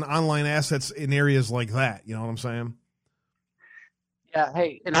online assets in areas like that. You know what I'm saying? Yeah.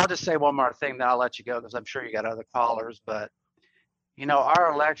 Hey, and I'll just say one more thing, then I'll let you go because I'm sure you got other callers. But,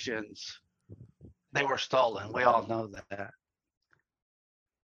 our elections, they were stolen. We all know that.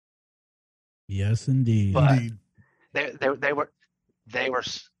 Yes, indeed. But Indeed. they were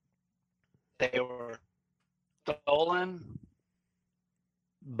stolen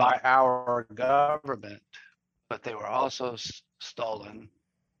by our government, but they were also stolen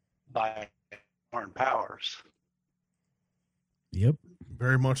by foreign powers. Yep.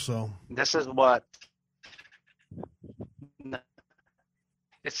 Very much so. This is what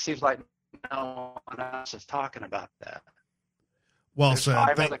it seems like no one else is talking about that. Well There's said.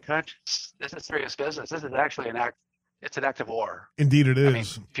 5 other countries. This is serious business. This is actually it's an act of war. Indeed it is. I mean,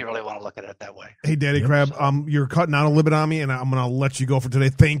 if you really want to look at it that way. Hey, Daddy Crab, you're cutting out a little bit on me, and I'm going to let you go for today.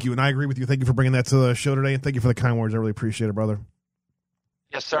 Thank you, and I agree with you. Thank you for bringing that to the show today, and thank you for the kind words. I really appreciate it, brother.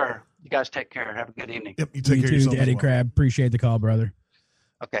 Yes, sir. You guys take care. Have a good evening. Yep, you take You care too, of yourself. Daddy as well. Crab. Appreciate the call, brother.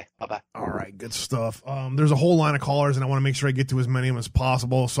 Okay, bye-bye. All right, good stuff. There's a whole line of callers, and I want to make sure I get to as many of them as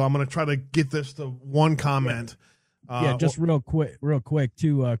possible. So I'm going to try to get this to one comment. Just real quick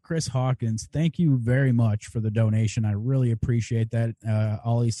too. Chris Hawkins, thank you very much for the donation. I really appreciate that.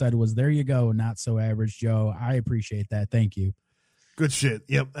 All he said was, "There you go, not so average Joe." I appreciate that. Thank you. Good shit.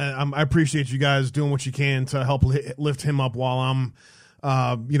 Yep, I appreciate you guys doing what you can to help lift him up while I'm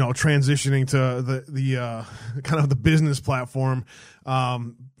transitioning to the kind of the business platform.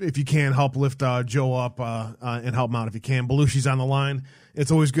 If you can help lift Joe up and help him out if you can. Belushi's on the line.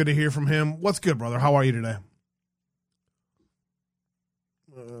 It's always good to hear from him. What's good, brother? How are you today?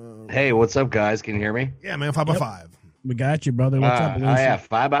 Hey, what's up, guys? Can you hear me? Yeah, man. 5x5. We got you, brother. What's up, Belushi? Yeah,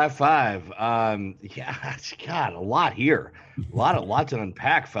 5x5. Yeah, God, a lot here. A lot to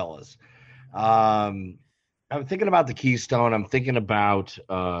unpack, fellas. I'm thinking about the Keystone. I'm thinking about,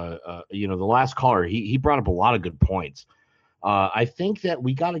 the last caller. He brought up a lot of good points. I think that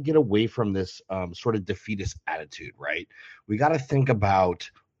we got to get away from this sort of defeatist attitude, right? We got to think about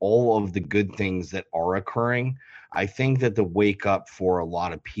all of the good things that are occurring. I think that the wake up for a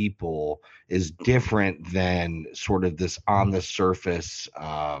lot of people is different than sort of this on the surface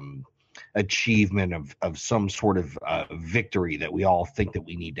achievement of some sort of victory that we all think that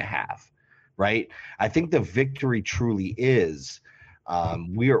we need to have, right? I think the victory truly is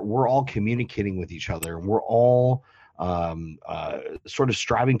we're all communicating with each other, and we're all sort of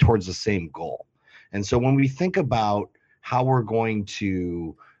striving towards the same goal. And so when we think about how we're going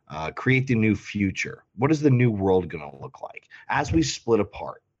to create the new future, what is the new world going to look like as we split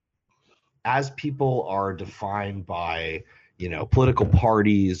apart, as people are defined by political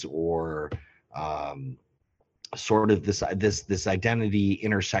parties or sort of this identity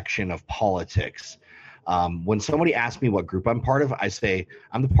intersection of politics. When somebody asks me what group I'm part of, I say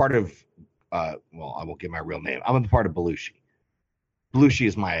I'm the part of I won't give my real name. I'm the part of Belushi. Belushi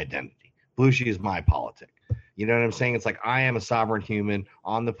is my identity. Belushi is my politic. You know what I'm saying? It's like I am a sovereign human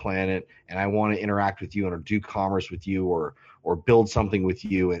on the planet, and I want to interact with you and do commerce with you or build something with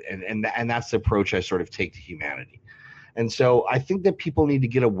you, and that's the approach I sort of take to humanity. And so I think that people need to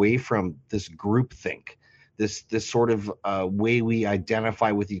get away from this group think, this sort of way we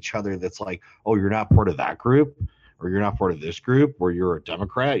identify with each other. That's like, oh, you're not part of that group, or you're not part of this group, or you're a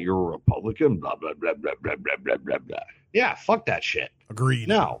Democrat, you're a Republican, blah blah blah blah blah blah blah blah blah. Yeah, fuck that shit. Agreed.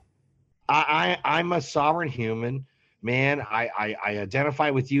 No. I'm a sovereign human, man. I identify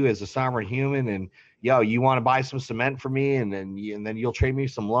with you as a sovereign human, and you want to buy some cement for me, and then you'll trade me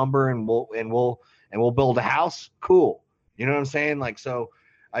some lumber, and we'll build a house. Cool. You know what I'm saying? Like, so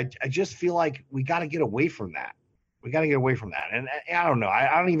I just feel like we got to get away from that. And I don't know.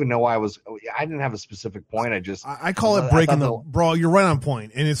 I don't even know why I didn't have a specific point. I call it breaking bro. You're right on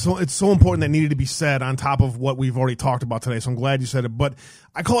point, and it's so important that needed to be said on top of what we've already talked about today. So I'm glad you said it. But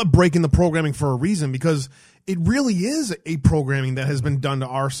I call it breaking the programming for a reason, because it really is a programming that has been done to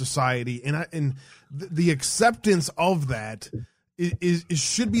our society, and the acceptance of that is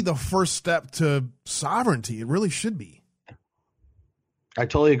should be the first step to sovereignty. It really should be. I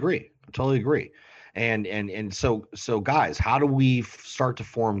totally agree. And so guys, how do we start to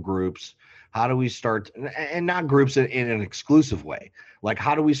form groups? How do we start, and not groups in an exclusive way? Like,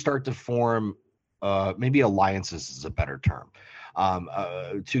 how do we start to form maybe alliances is a better term,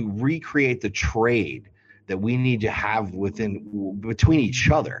 to recreate the trade that we need to have between each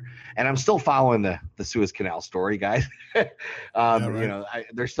other? And I'm still following the Suez Canal story, guys. Right.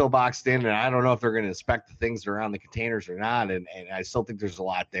 They're still boxed in, and I don't know if they're going to inspect the things around the containers or not. And I still think there's a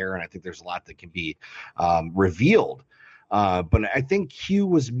lot there, and I think there's a lot that can be revealed. But I think Q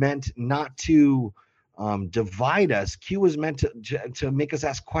was meant not to divide us. Q was meant to make us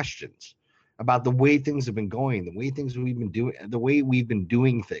ask questions about the way things have been going, the way things we've been doing, the way we've been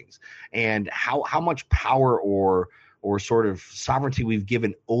doing things, and how much power or sort of sovereignty we've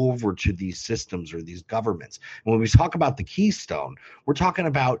given over to these systems or these governments. And when we talk about the Keystone, we're talking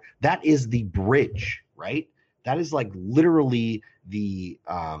about that is the bridge, right? That is like literally the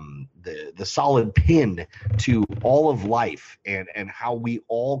solid pin to all of life and how we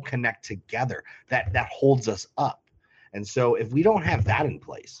all connect together. That holds us up. And so if we don't have that in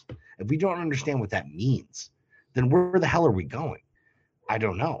place, if we don't understand what that means, then where the hell are we going? I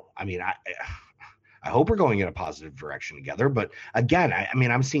don't know. I mean, I hope we're going in a positive direction together. But again,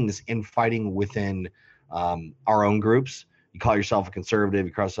 I'm seeing this infighting within our own groups. You call yourself a conservative,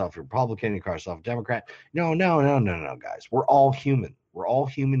 you call yourself a Republican, you call yourself a Democrat. No, guys. We're all human. We're all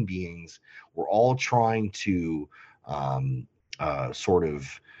human beings. We're all trying to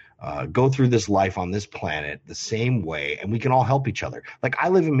go through this life on this planet the same way, and we can all help each other. Like, I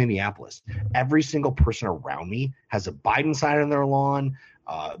live in Minneapolis. Every single person around me has a Biden sign on their lawn.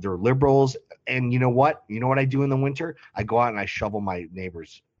 They're liberals. And you know what? You know what I do in the winter? I go out and I shovel my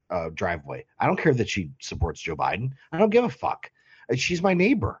neighbor's driveway. I don't care that she supports Joe Biden. I don't give a fuck. She's my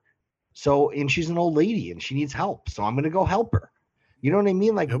neighbor. So, and she's an old lady and she needs help. So I'm going to go help her. You know what I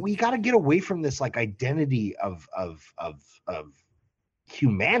mean? Like, we got to get away from this like identity of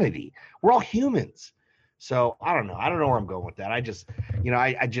humanity. We're all humans. So I don't know. I don't know where I'm going with that. I just,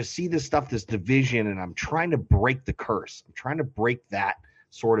 I just see this stuff, this division, and I'm trying to break the curse. I'm trying to break that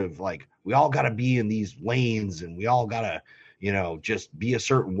sort of like, we all got to be in these lanes and we all got to, just be a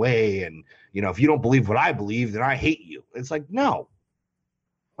certain way. And, if you don't believe what I believe, then I hate you. It's like, no.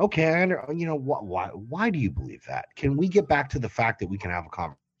 Okay. Why do you believe that? Can we get back to the fact that we can have a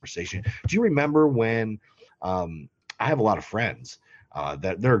conversation? Do you remember when I have a lot of friends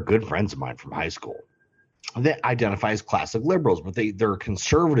that they're good friends of mine from high school? They identify as classic liberals, but they're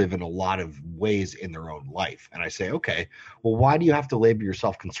conservative in a lot of ways in their own life. And I say, okay, well, why do you have to label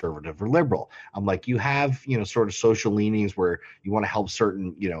yourself conservative or liberal? I'm like, you have, sort of social leanings where you want to help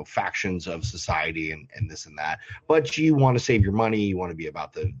certain, factions of society and this and that, but you want to save your money. You want to be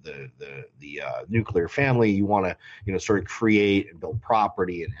about the nuclear family. You want to, sort of create and build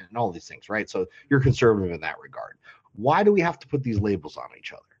property and all these things, right? So you're conservative in that regard. Why do we have to put these labels on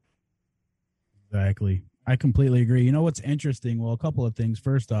each other? Exactly. I completely agree. You know what's interesting? Well, a couple of things.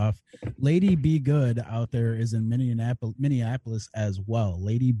 First off, Lady Be Good out there is in Minneapolis as well.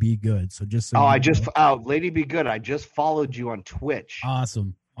 Lady Be Good. So just so Lady Be Good. I just followed you on Twitch.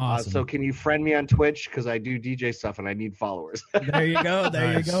 Awesome. So can you friend me on Twitch, because I do DJ stuff and I need followers. There you go.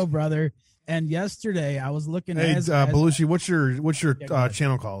 There you go, brother. And yesterday I was looking at Belushi, what's your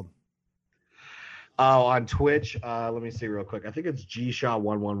channel called? Oh, on Twitch. Let me see real quick. I think it's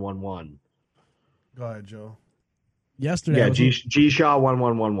GShaw1111. Go ahead, Joe. Yesterday,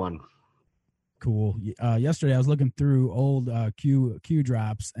 GShaw1111. Cool. Yesterday, I was looking through old Q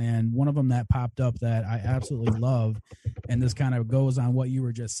drops, and one of them that popped up that I absolutely love, and this kind of goes on what you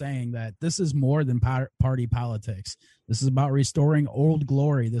were just saying, that this is more than party politics. This is about restoring old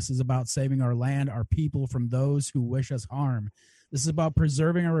glory. This is about saving our land, our people from those who wish us harm. This is about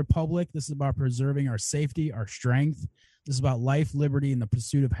preserving our republic. This is about preserving our safety, our strength. This is about life, liberty, and the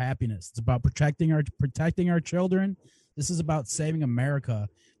pursuit of happiness. It's about protecting our children. This is about saving America.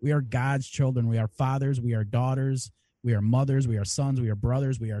 We are God's children. We are fathers. We are daughters. We are mothers. We are sons. We are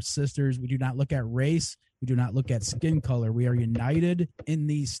brothers. We are sisters. We do not look at race. We do not look at skin color. We are united in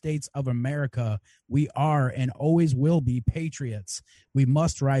these states of America. We are and always will be patriots. We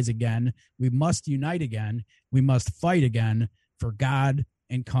must rise again. We must unite again. We must fight again for God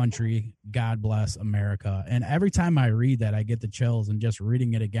and country. God bless America. And every time I read that, I get the chills, and just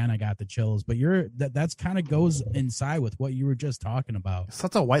reading it again, I got the chills. But that's kind of goes inside with what you were just talking about.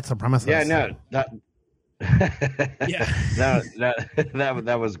 Such a white supremacist. Yeah, no,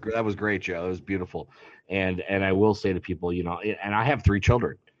 that was great, Joe. It was beautiful. And I will say to people, and I have 3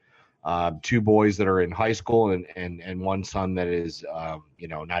 children, 2 boys that are in high school and one son that is,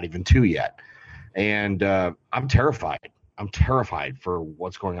 not even 2 yet. And I'm terrified. I'm terrified for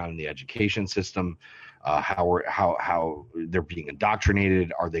what's going on in the education system, how they're being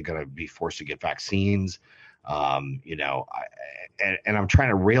indoctrinated. Are they going to be forced to get vaccines? And I'm trying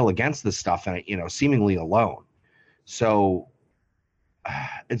to rail against this stuff, and seemingly alone. So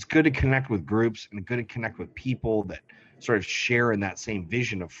it's good to connect with groups and good to connect with people that sort of share in that same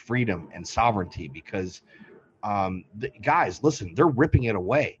vision of freedom and sovereignty, because guys, listen, they're ripping it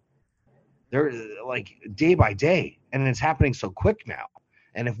away. They're like day by day, and it's happening so quick now.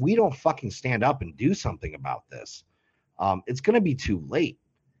 And if we don't fucking stand up and do something about this, it's going to be too late.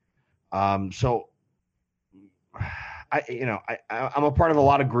 So I'm a part of a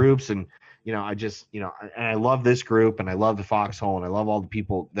lot of groups, and I just and I love this group, and I love the Foxhole, and I love all the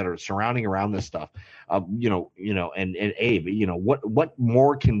people that are surrounding around this stuff. And Abe, what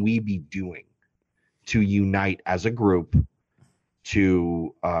more can we be doing to unite as a group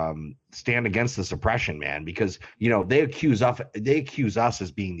to stand against this oppression, man? Because they accuse us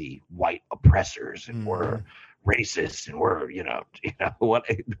as being the white oppressors, and we're racist, and we're what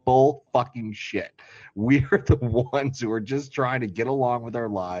bull fucking shit. We're the ones who are just trying to get along with our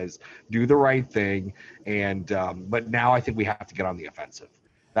lives, do the right thing, and but now I think we have to get on the offensive.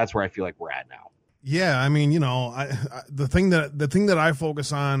 That's where I feel like we're at now. Yeah, I mean, the thing that I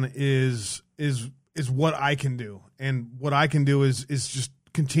focus on is what I can do, and what I can do is just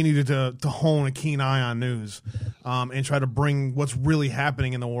continue to hone a keen eye on news, and try to bring what's really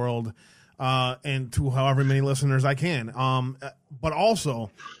happening in the world, and to however many listeners I can. But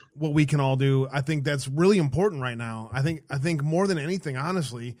also, what we can all do, I think that's really important right now. I think more than anything,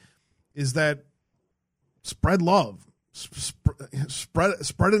 honestly, is that spread love,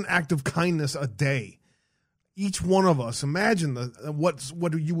 spread an act of kindness a day. Each one of us, imagine what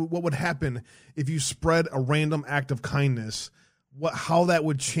would happen if you spread a random act of kindness. How that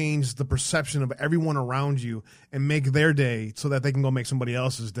would change the perception of everyone around you and make their day so that they can go make somebody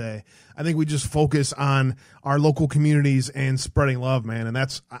else's day. I think we just focus on our local communities and spreading love, man. And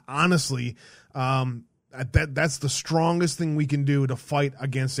that's honestly, That's the strongest thing we can do to fight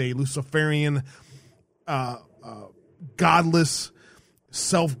against a Luciferian, godless,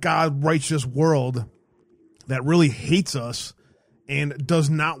 self-God righteous world that really hates us and does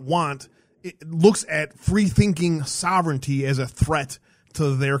not want, it looks at free thinking sovereignty as a threat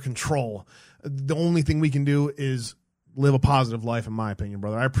to their control. The only thing we can do is live a positive life, in my opinion,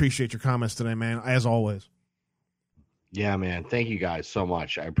 brother. I appreciate your comments today, man, as always. Yeah, man. Thank you guys so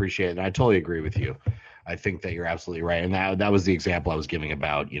much. I appreciate it. And I totally agree with you. I think that you're absolutely right. And that was the example I was giving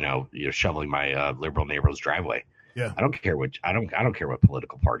about, shoveling my liberal neighbor's driveway. Yeah. I don't care what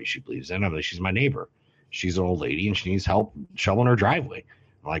political party she believes in. I mean, she's my neighbor. She's an old lady and she needs help shoveling her driveway.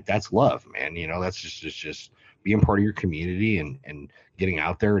 I'm like, that's love, man. That's just being part of your community and getting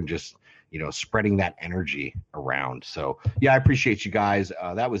out there and just, spreading that energy around. So yeah, I appreciate you guys.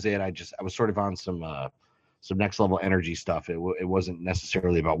 That was it. I was sort of on some next level energy stuff. It wasn't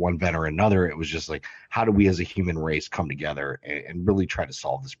necessarily about one vent or another. It was just like, how do we as a human race come together and really try to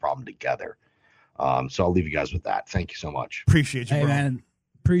solve this problem together? So I'll leave you guys with that. Thank you so much. Appreciate you, hey, bro. Man,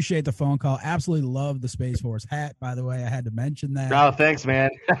 appreciate the phone call. Absolutely love the Space Force hat, by the way. I had to mention that. Oh, thanks, man.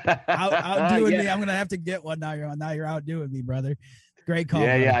 Outdoing me. I'm going to have to get one now. You're outdoing me, brother. Great call.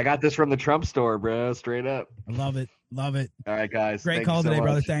 Yeah, brother. yeah. I got this from the Trump store, bro. Straight up. I love it. Love it. All right, guys. Great Thank call you so today, much.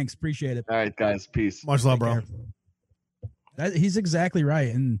 brother. Thanks. Appreciate it. All right, guys. Peace. Much love, bro. He's exactly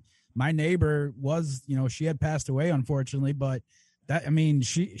right. And my neighbor was, she had passed away, unfortunately, but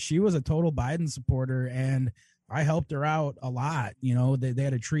she was a total Biden supporter and I helped her out a lot. They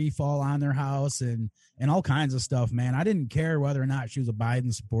had a tree fall on their house and all kinds of stuff, man. I didn't care whether or not she was a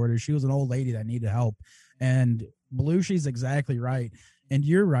Biden supporter. She was an old lady that needed help. And Belushi's exactly right. And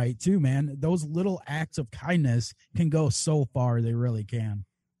you're right too, man. Those little acts of kindness can go so far. They really can.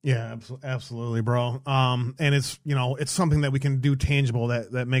 Yeah, absolutely, bro. And it's, it's something that we can do tangible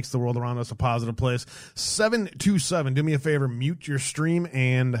that makes the world around us a positive place. 727, do me a favor, mute your stream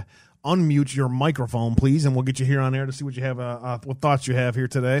and unmute your microphone, please, and we'll get you here on air to see what you have, what thoughts you have here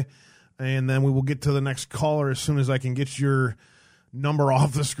today. And then we will get to the next caller as soon as I can get your number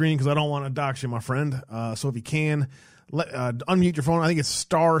off the screen because I don't want to dox you, my friend. So if you can, unmute your phone. I think it's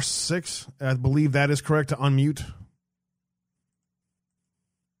 *6. I believe that is correct to unmute.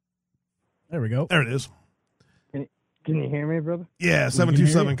 There we go. There it is. Can you hear me, brother? Yeah,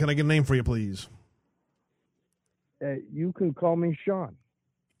 727. Can I get a name for you, please? You can call me Sean.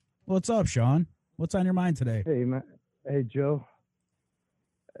 What's up, Sean? What's on your mind today? Hey, man. Hey, Joe.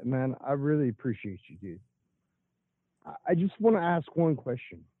 Man, I really appreciate you, dude. I just want to ask one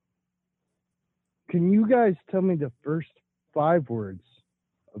question. Can you guys tell me the first 5 words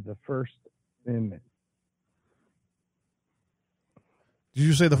of the First Amendment? Did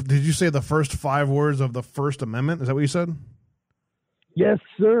you say the first 5 words of the First Amendment? Is that what you said? Yes,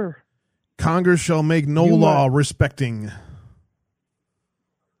 sir. Congress shall make no law respecting.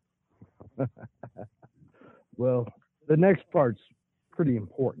 Well, the next part's pretty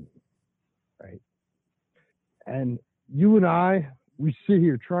important, right? And you and I, we sit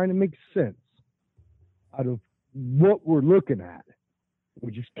here trying to make sense out of what we're looking at.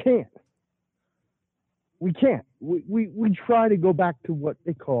 We just can't. We can't. We try to go back to what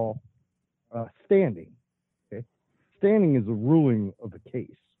they call standing. Okay? Standing is a ruling of a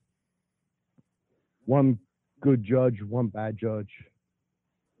case. One good judge, one bad judge.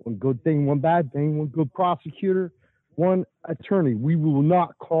 One good thing, one bad thing. One good prosecutor, one attorney. We will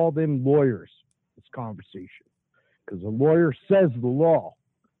not call them lawyers, this conversation. Because a lawyer says the law,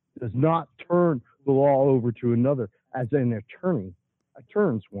 does not turn the law over to another as an attorney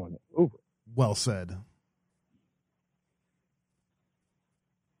turns one over. Well said.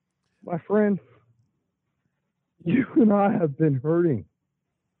 My friend, you and I have been hurting,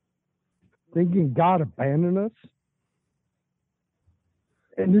 thinking God abandoned us.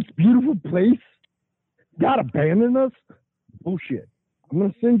 In this beautiful place, God abandoned us? Bullshit. I'm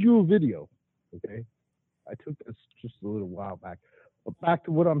going to send you a video, okay? I took this just a little while back. But back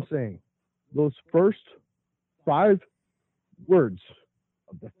to what I'm saying. Those first 5 words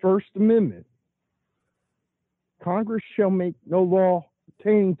of the First Amendment, Congress shall make no law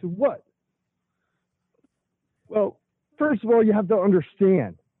pertaining to what? Well, first of all, you have to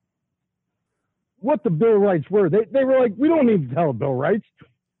understand what the Bill of Rights were. They were like, we don't need to tell the Bill of Rights.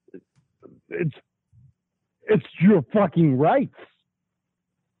 It's your fucking rights.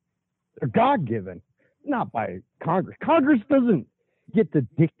 They're God-given, not by Congress. Congress doesn't get to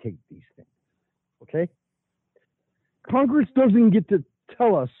dictate these things, okay? Congress doesn't get to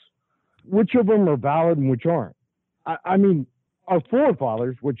tell us which of them are valid and which aren't. I mean, our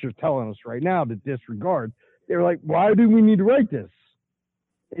forefathers, which are telling us right now to disregard, they were like, why do we need to write this?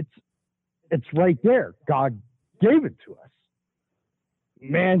 It's right there. God gave it to us.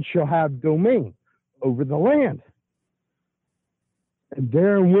 Man shall have domain over the land. And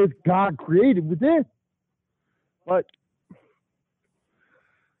therewith God created within. But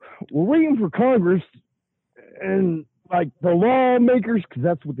we're waiting for Congress and like the lawmakers, because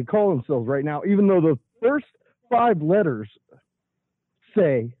that's what they call themselves right now, even though the first 5 letters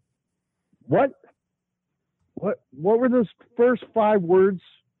say, what were those first 5 words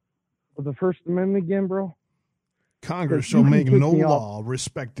of the First Amendment again, bro? Congress shall make no law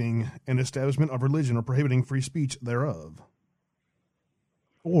respecting an establishment of religion or prohibiting free speech thereof,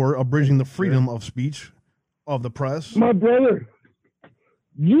 or abridging the freedom of speech of the press. My brother,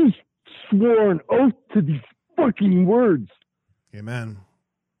 you swore an oath to these fucking words. Amen.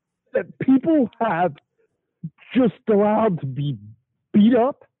 That people have just allowed to be beat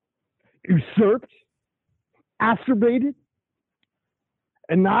up, usurped, acerbated,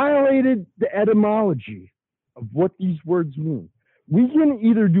 annihilated the etymology of what these words mean. We can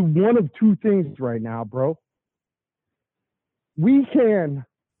either do one of 2 things right now, bro. We can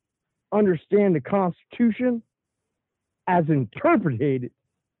understand the Constitution as interpreted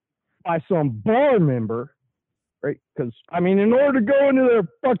by some bar member, right? Because, I mean, in order to go into their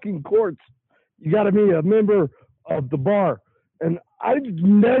fucking courts, you got to be a member of the bar. And I've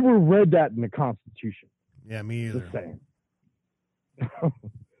never read that in the Constitution. Yeah, me either. Just saying.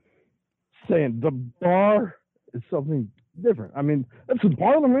 Saying the bar is something different. I mean, that's in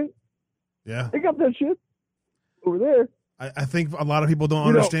Parliament. Yeah. They got that shit over there. I think a lot of people don't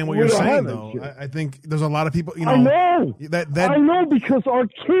understand what you're saying, though. I think there's a lot of people, I know. That I know, because our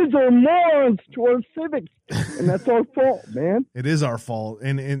kids are morons to our civics, and that's our fault, man. It is our fault,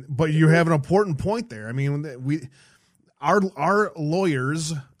 but you have an important point there. I mean, our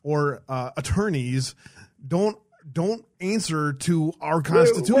lawyers or attorneys don't answer to our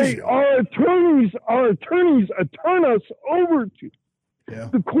Constitution. Wait, our attorneys turn us over to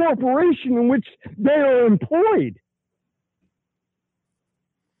the corporation in which they are employed.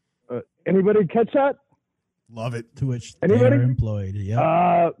 Anybody catch that? Love it. To which Anybody? they're employed.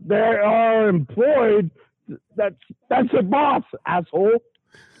 Yeah. They are employed. That's a boss, asshole.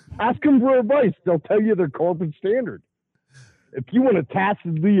 Ask them for advice. They'll tell you their corporate standard. If you want to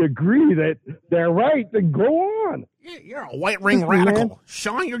tacitly agree that they're right, then go on. You're a right-wing radical. Man.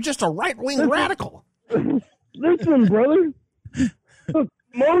 Sean, you're just a right-wing radical. Listen, brother. Look,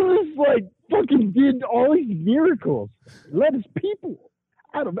 Moses, fucking did all these miracles. Led his people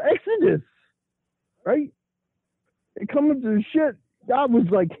out of Exodus, right? They come into the shit. God was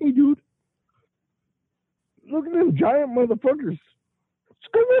like, hey, dude, look at them giant motherfuckers.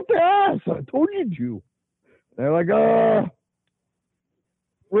 Screw up their ass. I told you to. They're like,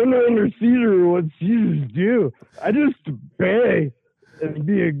 we're under Caesar. What Caesars do? I just obey and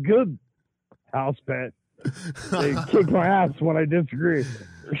be a good house pet. They kick my ass when I disagree.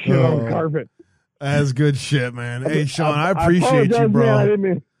 Or shit on the carpet. That's good shit, man. Hey, Sean, I appreciate you, bro.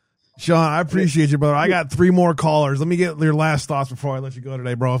 Man, Sean, I appreciate you, brother. I got 3 more callers. Let me get your last thoughts before I let you go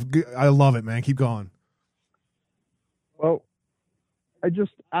today, bro. I love it, man. Keep going. Well, I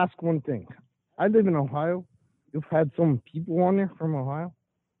just ask one thing. I live in Ohio. You've had some people on there from Ohio.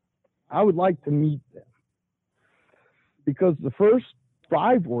 I would like to meet them. Because the first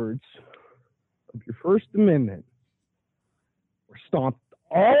 5 words of your First Amendment were stomped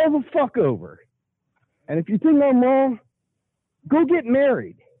all the fuck over. And if you think I'm wrong, go get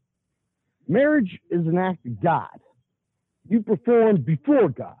married. Marriage is an act of God. You perform before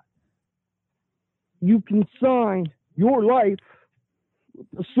God. You consign your life with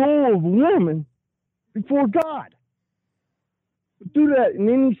the soul of a woman before God. Do that in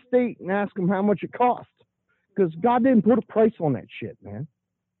any state and ask them how much it costs. Because God didn't put a price on that shit, man.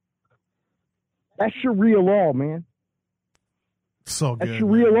 That's Sharia law, man. So good. That's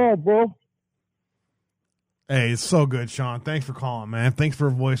Sharia law, bro. Hey, it's so good, Sean. Thanks for calling, man. Thanks for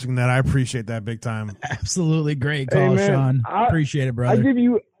voicing that. I appreciate that big time. Absolutely great call, hey, man, Sean. Appreciate it, brother. I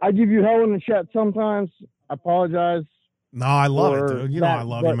give you hell in the chat sometimes. I apologize. No, I love it, dude. You know I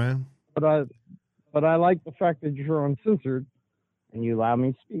love you, man. But I like the fact that you're uncensored and you allow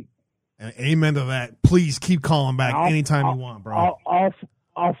me to speak. And amen to that. Please keep calling back anytime you want, bro.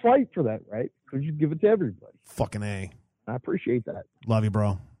 I'll fight for that, right? Because you give it to everybody. Fucking A. I appreciate that. Love you,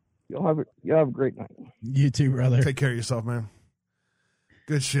 bro. You'll have a great night. You too, brother. Take care of yourself, man.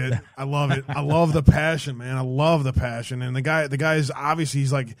 Good shit. I love it. I love the passion, man. I love the passion. And the guy is obviously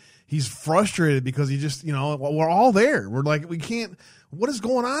he's frustrated because he just, we're all there. We're like, we can't, what is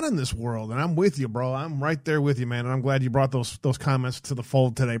going on in this world? And I'm with you, bro. I'm right there with you, man. And I'm glad you brought those comments to the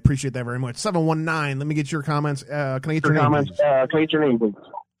fold today. Appreciate that very much. 719, let me get your comments. Can I get your name, please? Can I get your name, please?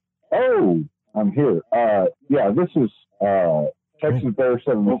 Oh, I'm here. Yeah, this is Texas Bear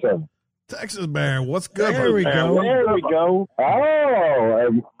 77. Texas Bear, what's good? There we go. There we go. Oh,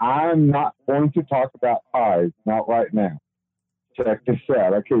 and I'm not going to talk about pies, not right now. Check this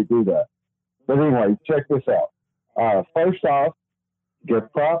out. I can't do that. But anyway, check this out. First off,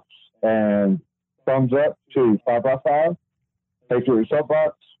 give props and thumbs up to 5x5, Patriot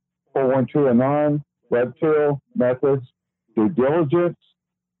Soapbox, 412 Anon, Red Pill, Methods, Due Diligence,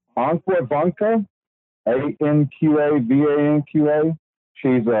 Anqua Vanka, ANQAVANQA.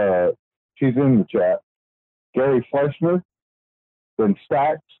 She's in the chat. Gary Fleshner, then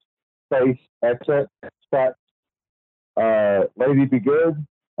Stacks, Space, XX, Stacks, Lady Be Good,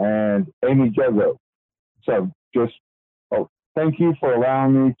 and Amy Jogo. So just thank you for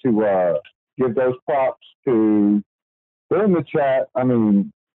allowing me to give those props to. They're in the chat. I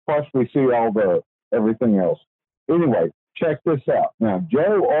mean, plus we see all the everything else. Anyway, check this out. Now,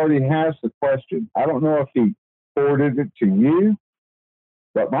 Joe already has the question. I don't know if he forwarded it to you,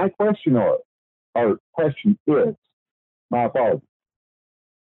 but my question is, my apologies.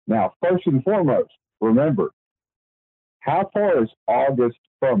 Now, first and foremost, remember, how far is August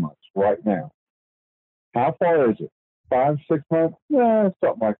from us right now? How far is it? 5, 6 months? Yeah,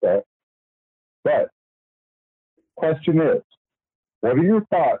 something like that. But question is, what are your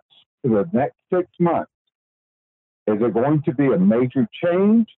thoughts for the next 6 months? Is it going to be a major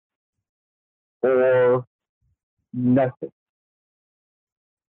change or nothing?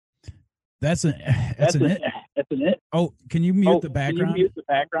 That's an it. Oh, can you mute the background?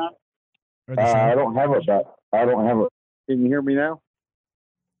 Or the I sound? don't have a. Can you hear me now?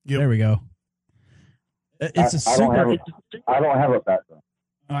 Yep. There we go. It's a super. I don't have a background.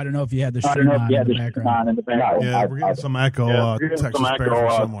 I don't know if you had the stream on in the background. No, Yeah, we're getting some echo. Texas Bear from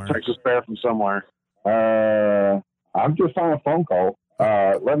somewhere. Texas Bear from somewhere. I'm just on a phone call.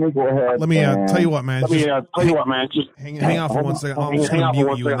 Let me go ahead. Let me tell you what, man. Just hang on for 1 second. I'm just going to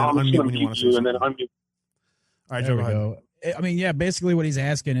mute you and then unmute when you want to say something. All right, Joe, There we go ahead. go. I mean, yeah, basically what he's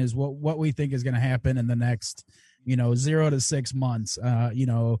asking is what we think is going to happen in the next, 0 to 6 months.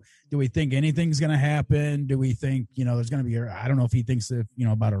 Do we think anything's going to happen? Do we think, there's going to be, I don't know if he thinks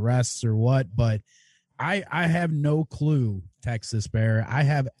about arrests or what, but I have no clue, Texas Bear. I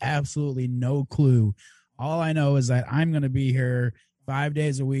have absolutely no clue. All I know is that I'm going to be here 5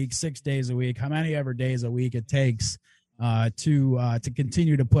 days a week, 6 days a week, how many ever days a week it takes to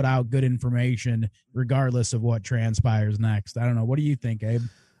continue to put out good information regardless of what transpires next. I don't know. What do you think, Abe?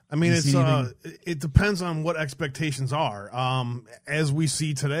 I mean, it depends on what expectations are. As we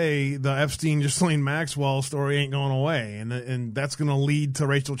see today, the Epstein Ghislaine Maxwell story ain't going away, and that's going to lead to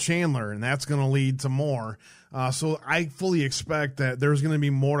Rachel Chandler, and that's going to lead to more. So I fully expect that there's going to be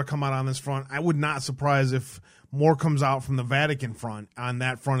more to come out on this front. I would not surprise if more comes out from the Vatican front on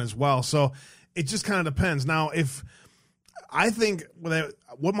that front as well. So it just kind of depends. Now, if I think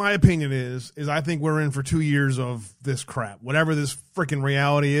what my opinion is I think we're in for 2 years of this crap. Whatever this freaking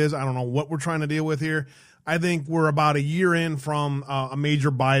reality is, I don't know what we're trying to deal with here. I think we're about a year in from a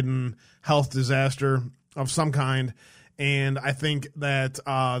major Biden health disaster of some kind. And I think that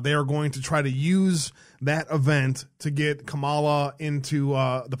they are going to try to use that event to get Kamala into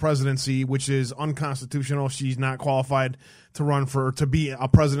the presidency, which is unconstitutional. She's not qualified to be a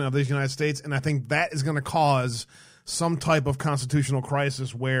president of the United States. And I think that is going to cause some type of constitutional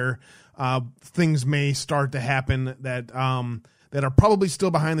crisis where things may start to happen that are probably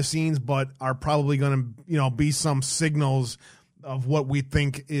still behind the scenes, but are probably going to be some signals of what we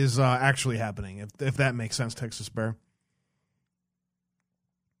think is actually happening. If that makes sense, Texas Bear.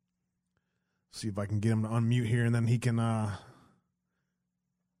 See if I can get him to unmute here, and then he can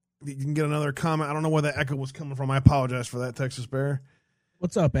get another comment. I don't know where that echo was coming from. I apologize for that, Texas Bear.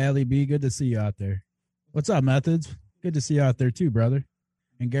 What's up, Allie B? Good to see you out there. What's up, Methods? Good to see you out there too, brother.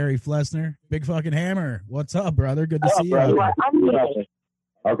 And Gary Flessner, Big Fucking Hammer. What's up, brother? Good to see you out there.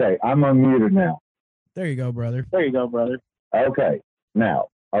 Okay, I'm unmuted now. There you go, brother. Okay, now,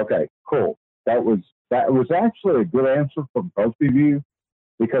 okay, cool. That was actually a good answer from both of you,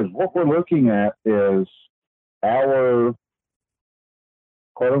 because what we're looking at is our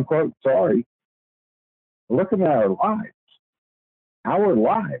quote unquote, we're looking at our lives. Our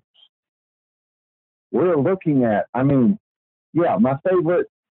lives. We're looking at, my favorite,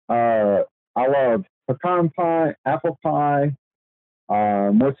 I love pecan pie, apple pie.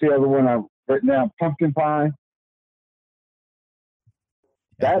 What's the other one I've written down? Pumpkin pie.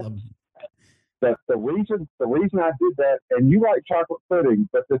 That's the reason I did that. And you like chocolate pudding,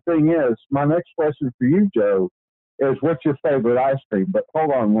 but the thing is, my next question for you, Joe, is what's your favorite ice cream? But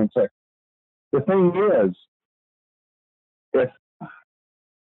hold on 1 second. The thing is,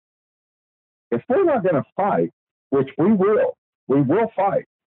 if we're not going to fight, which we will fight.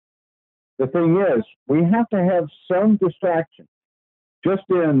 The thing is, we have to have some distraction just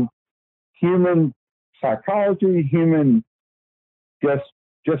in human psychology,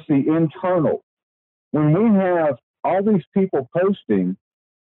 just the internal. When we have all these people posting,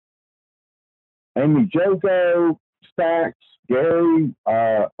 Amy Jogo, Stacks, Gary,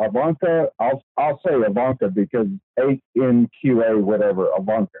 Ivanka, I'll say Ivanka because ANQA, whatever,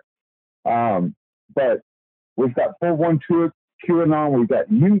 Ivanka. But we've got 412 QAnon, we've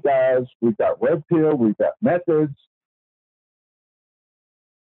got you guys, we've got Red Pill, we've got Methods,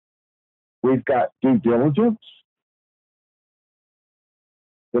 we've got due diligence.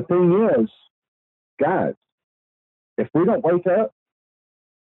 The thing is, guys, if we don't wake up,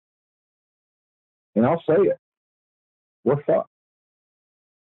 and I'll say it, we're fucked.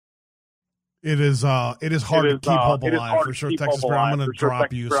 It is hard to keep hope alive for sure, Texas Bear. I'm going to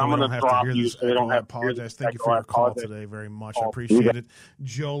drop you so we don't have to hear this. I apologize. Thank you for your call today very much. I appreciate it.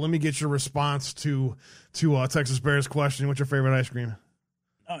 Joe, let me get your response to Texas Bear's question. What's your favorite ice cream?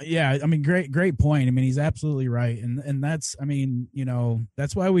 Yeah, I mean, great point. I mean, he's absolutely right, and that's, I mean, you know,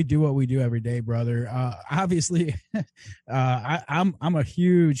 that's why we do what we do every day, brother. Obviously, I'm a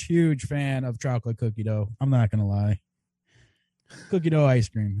huge fan of chocolate cookie dough. I'm not gonna lie, cookie dough ice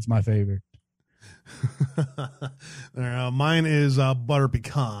cream is my favorite. Mine is butter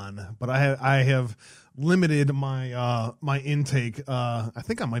pecan, but I have limited my my intake. I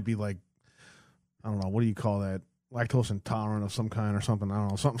think I might be like, I don't know, what do you call that? Lactose intolerant of some kind or something. I don't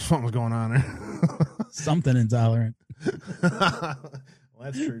know. Something's going on there. Something intolerant. Well,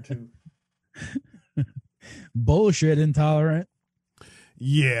 that's true too. Bullshit intolerant.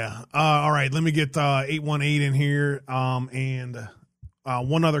 Yeah. All right. Let me get 818 in here. And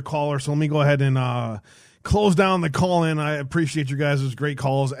one other caller. So let me go ahead and close down the call in. I appreciate you guys' great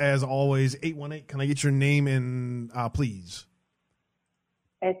calls as always. 818. Can I get your name and please?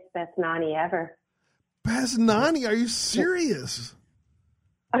 It's Best Nani ever. Best Nani, are you serious?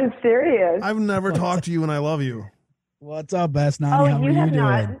 I'm serious. I've never talked to you and I love you. What's up, Best Nani? Oh, How are you have doing?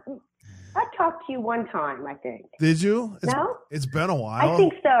 not. I talked to you one time, I think. Did you? No? It's been a while. I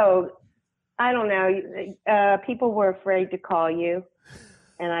think so. I don't know. People were afraid to call you.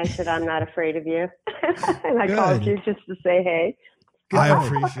 And I said, I'm not afraid of you. And I called you just to say, hey. I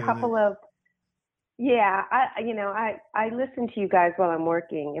appreciate it. Yeah, I listen to you guys while I'm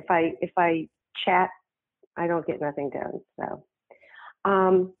working. If I chat, I don't get nothing done. So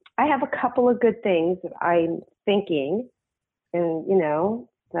I have a couple of good things that I'm thinking, and,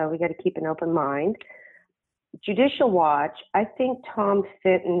 so we got to keep an open mind. Judicial Watch, I think Tom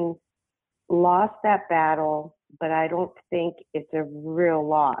Fitton lost that battle, but I don't think it's a real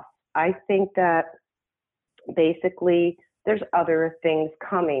loss. I think that basically there's other things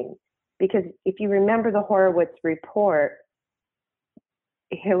coming, because if you remember the Horowitz report,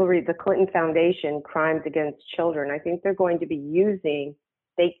 the Clinton Foundation, crimes against children, I think they're going to be using,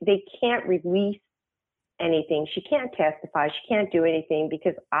 they can't release anything. She can't testify. She can't do anything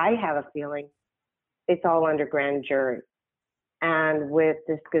because I have a feeling it's all under grand jury. And with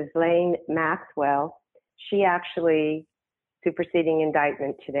this Ghislaine Maxwell, she actually superseding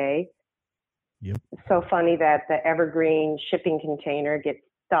indictment today. Yep. It's so funny that the Evergreen shipping container gets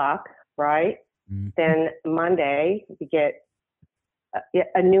stuck, right? Mm-hmm. Then Monday we get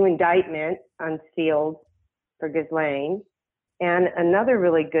a new indictment unsealed for Ghislaine. And another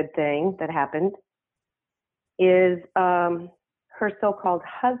really good thing that happened is her so-called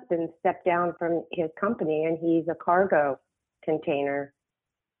husband stepped down from his company, and he's a cargo container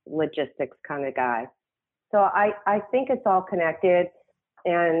logistics kind of guy. So I think it's all connected.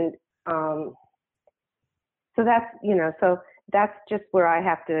 And so that's just where I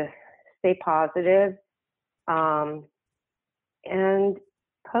have to stay positive. And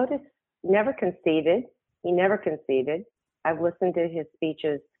POTUS never conceded. He never conceded. I've listened to his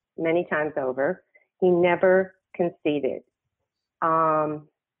speeches many times over. He never conceded.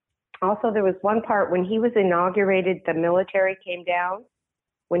 Also, there was one part when he was inaugurated, the military came down,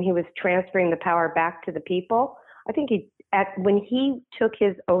 when he was transferring the power back to the people. I think when he took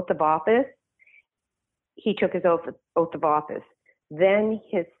his oath of office, he took his oath of office. Then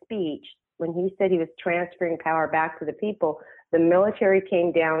his speech, when he said he was transferring power back to the people, the military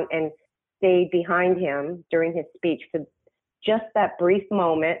came down and stayed behind him during his speech for just that brief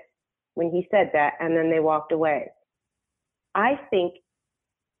moment when he said that, and then they walked away. I think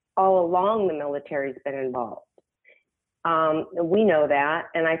all along the military's been involved. We know that,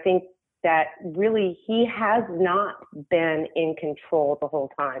 and I think that really he has not been in control the whole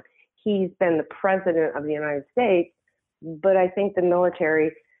time. He's been the president of the United States, but I think the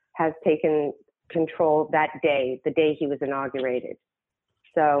military has taken control that day, the day he was inaugurated.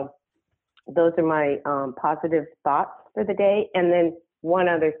 So those are my positive thoughts for the day. And then one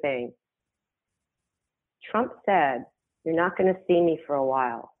other thing. Trump said, "You're not going to see me for a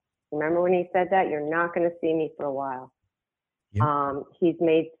while." Remember when he said that? You're not going to see me for a while. Yep. He's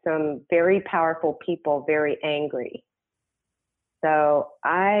made some very powerful people very angry. So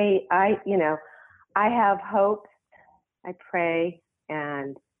I have hopes. I pray,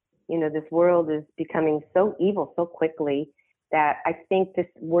 and this world is becoming so evil so quickly that I think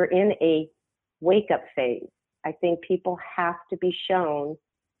we're in a wake-up phase. I think people have to be shown,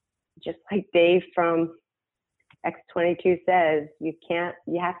 just like Dave from X22 says, you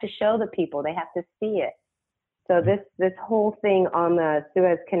have to show the people, they have to see it. So this whole thing on the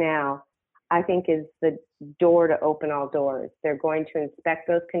Suez Canal, I think, is the door to open all doors. They're going to inspect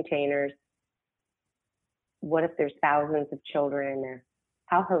those containers. What if there's thousands of children in there?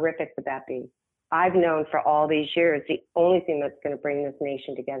 How horrific would that be? I've known for all these years, the only thing that's going to bring this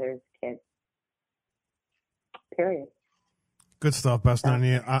nation together is kids. Period. Good stuff, Best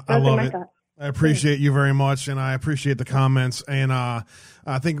Nanny. I love it. I appreciate you very much, and I appreciate the comments. And I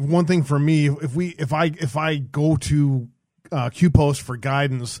think one thing for me, if I go to Q-Post for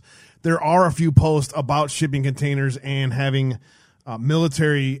guidance, there are a few posts about shipping containers and having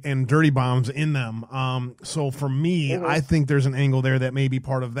military and dirty bombs in them. So for me, I think there's an angle there that may be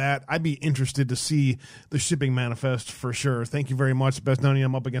part of that. I'd be interested to see the shipping manifest for sure. Thank you very much, Best Nanny.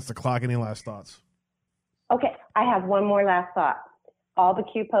 I'm up against the clock. Any last thoughts? Okay, I have one more last thought. All the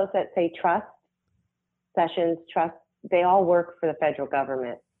Q posts that say trust, Sessions, trust, they all work for the federal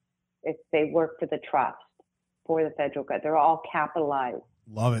government. If they work for the trust, for the federal government, they're all capitalized.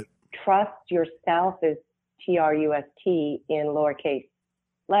 Love it. Trust yourself is TRUST in lowercase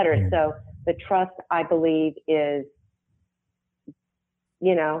letters. So the trust, I believe, is,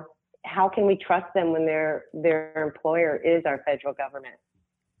 how can we trust them when their employer is our federal government?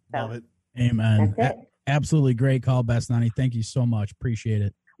 So, love it. Amen. Absolutely great call, Best Nanny. Thank you so much. Appreciate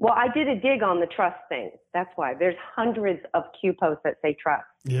it. Well, I did a dig on the trust thing. That's why there's hundreds of Q posts that say trust.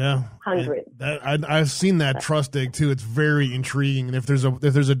 Yeah, hundreds. I've seen that trust dig too. It's very intriguing. And if there's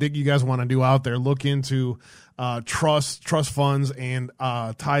a dig you guys want to do out there, look into trust funds and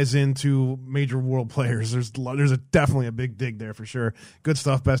ties into major world players. There's definitely a big dig there for sure. Good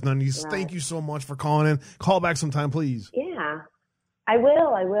stuff, Best Nanny. Right. Thank you so much for calling in. Call back sometime, please. Yeah, I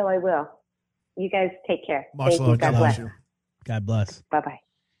will. You guys take care. Much love. God bless. God bless. Bye-bye.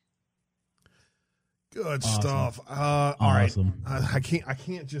 Good stuff. All right. I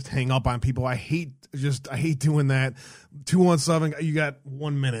can't just hang up on people. I hate doing that. 217, you got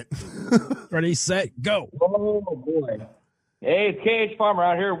 1 minute. Ready, set, go. Oh boy. Hey, it's KH Farmer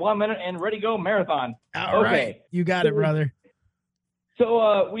out here. 1 minute and ready, go marathon. All right. You got it, brother.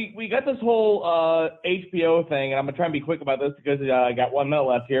 So we got this whole HBO thing, and I'm gonna try and be quick about this because I got 1 minute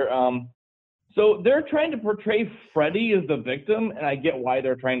left here. So they're trying to portray Freddie as the victim, and I get why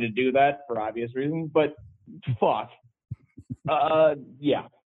they're trying to do that for obvious reasons, but fuck. Yeah.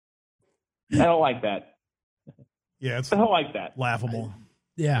 I don't like that. Yeah, I don't like that. Laughable.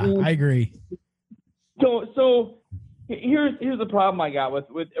 Yeah, I agree. So here's the problem I got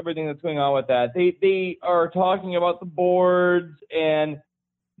with everything that's going on with that. They are talking about the boards, and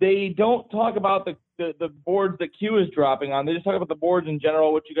they don't talk about the boards that Q is dropping on. They just talk about the boards in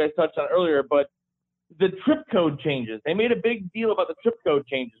general, which you guys touched on earlier, but the trip code changes. They made a big deal about the trip code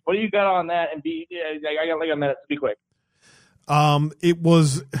changes. What do you got on that? And I got like a minute to be quick. It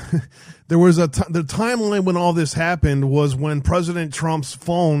was, there was the timeline when all this happened was when President Trump's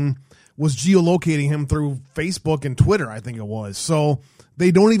phone was geolocating him through Facebook and Twitter, I think it was. So they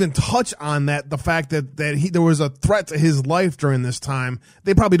don't even touch on that. The fact that there was a threat to his life during this time.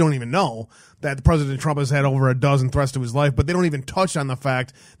 They probably don't even know that President Trump has had over a dozen threats to his life, but they don't even touch on the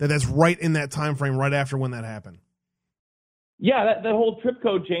fact that that's right in that time frame, right after when that happened. Yeah, that whole trip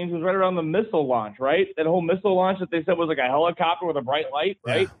code change was right around the missile launch, right? That whole missile launch that they said was like a helicopter with a bright light,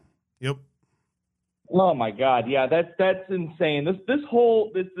 right? Yeah. Yep. Oh my God, yeah, that's insane.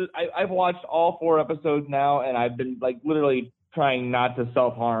 I've watched all 4 episodes now, and I've been like literally trying not to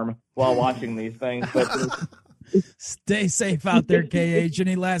self-harm while watching these things. But stay safe out there, KH.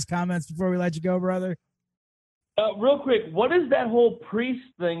 Any last comments before we let you go, brother? Real quick, what is that whole priest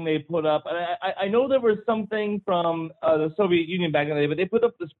thing they put up? And I know there was something from the Soviet Union back in the day, but they put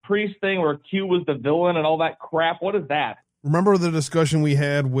up this priest thing where Q was the villain and all that crap. What is that? Remember the discussion we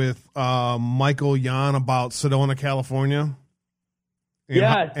had with Michael Yan about Sedona, California?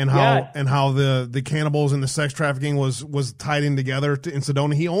 And how the cannibals and the sex trafficking was tied in together in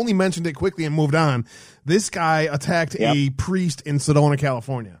Sedona. He only mentioned it quickly and moved on. This guy attacked a priest in Sedona,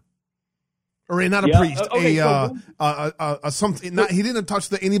 California. Or not a priest, something. He didn't touch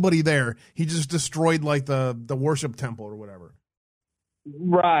anybody there. He just destroyed like the worship temple or whatever.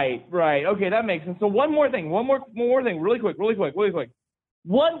 Right. Okay, that makes sense. So one more thing, really quick.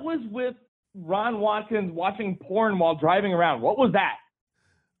 What was with Ron Watkins watching porn while driving around? What was that?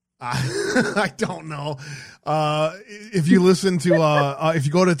 I don't know. If you listen to, if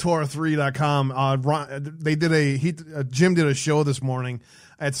you go to Torah3.com, Jim did a show this morning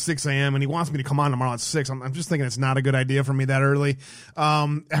at 6 a.m. and he wants me to come on tomorrow at 6. I'm just thinking it's not a good idea for me that early.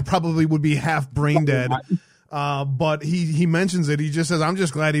 I probably would be half brain dead. But he mentions it. He just says, I'm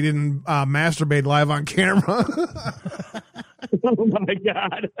just glad he didn't masturbate live on camera. Oh my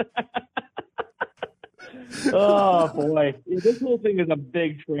God. Oh boy, this whole thing is a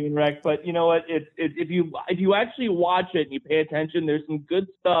big train wreck. But you know what? If you actually watch it and you pay attention, there's some good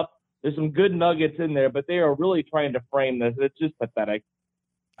stuff. There's some good nuggets in there, but they are really trying to frame this. It's just pathetic.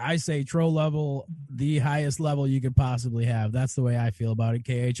 I say troll level, the highest level you could possibly have. That's the way I feel about it,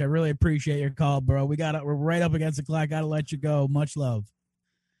 KH. I really appreciate your call, bro. We're right up against the clock. Got to let you go. Much love.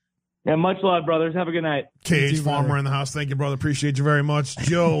 Yeah, much love, brothers. Have a good night. KH Farmer in the house. Thank you, brother. Appreciate you very much.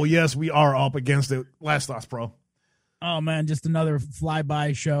 Joe, yes, we are up against it. Last thoughts, bro. Oh man, just another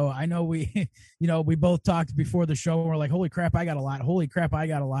flyby show. I know we both talked before the show and we're like, holy crap, I got a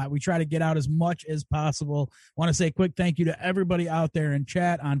lot. We try to get out as much as possible. Want to say a quick thank you to everybody out there in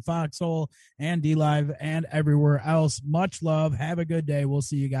chat on Foxhole and DLive and everywhere else. Much love. Have a good day. We'll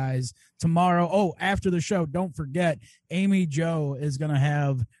see you guys tomorrow. Oh, after the show, don't forget, Amy Jo is going to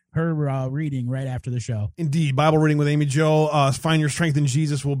have her reading right after the show. Indeed. Bible reading with Amy Jo. Find Your Strength in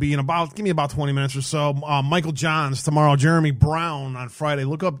Jesus will be give me about 20 minutes or so. Michael Johns tomorrow. Jeremy Brown on Friday.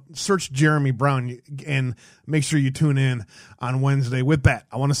 Search Jeremy Brown and make sure you tune in on Wednesday. With that,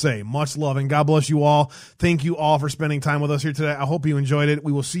 I want to say much love and God bless you all. Thank you all for spending time with us here today. I hope you enjoyed it.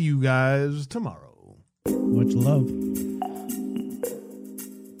 We will see you guys tomorrow. Much love.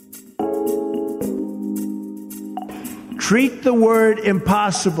 Treat the word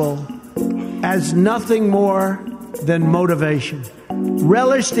impossible as nothing more than motivation.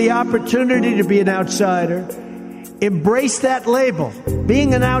 Relish the opportunity to be an outsider. Embrace that label.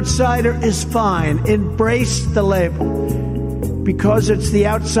 Being an outsider is fine. Embrace the label. Because it's the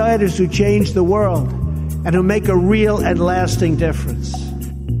outsiders who change the world and who make a real and lasting difference.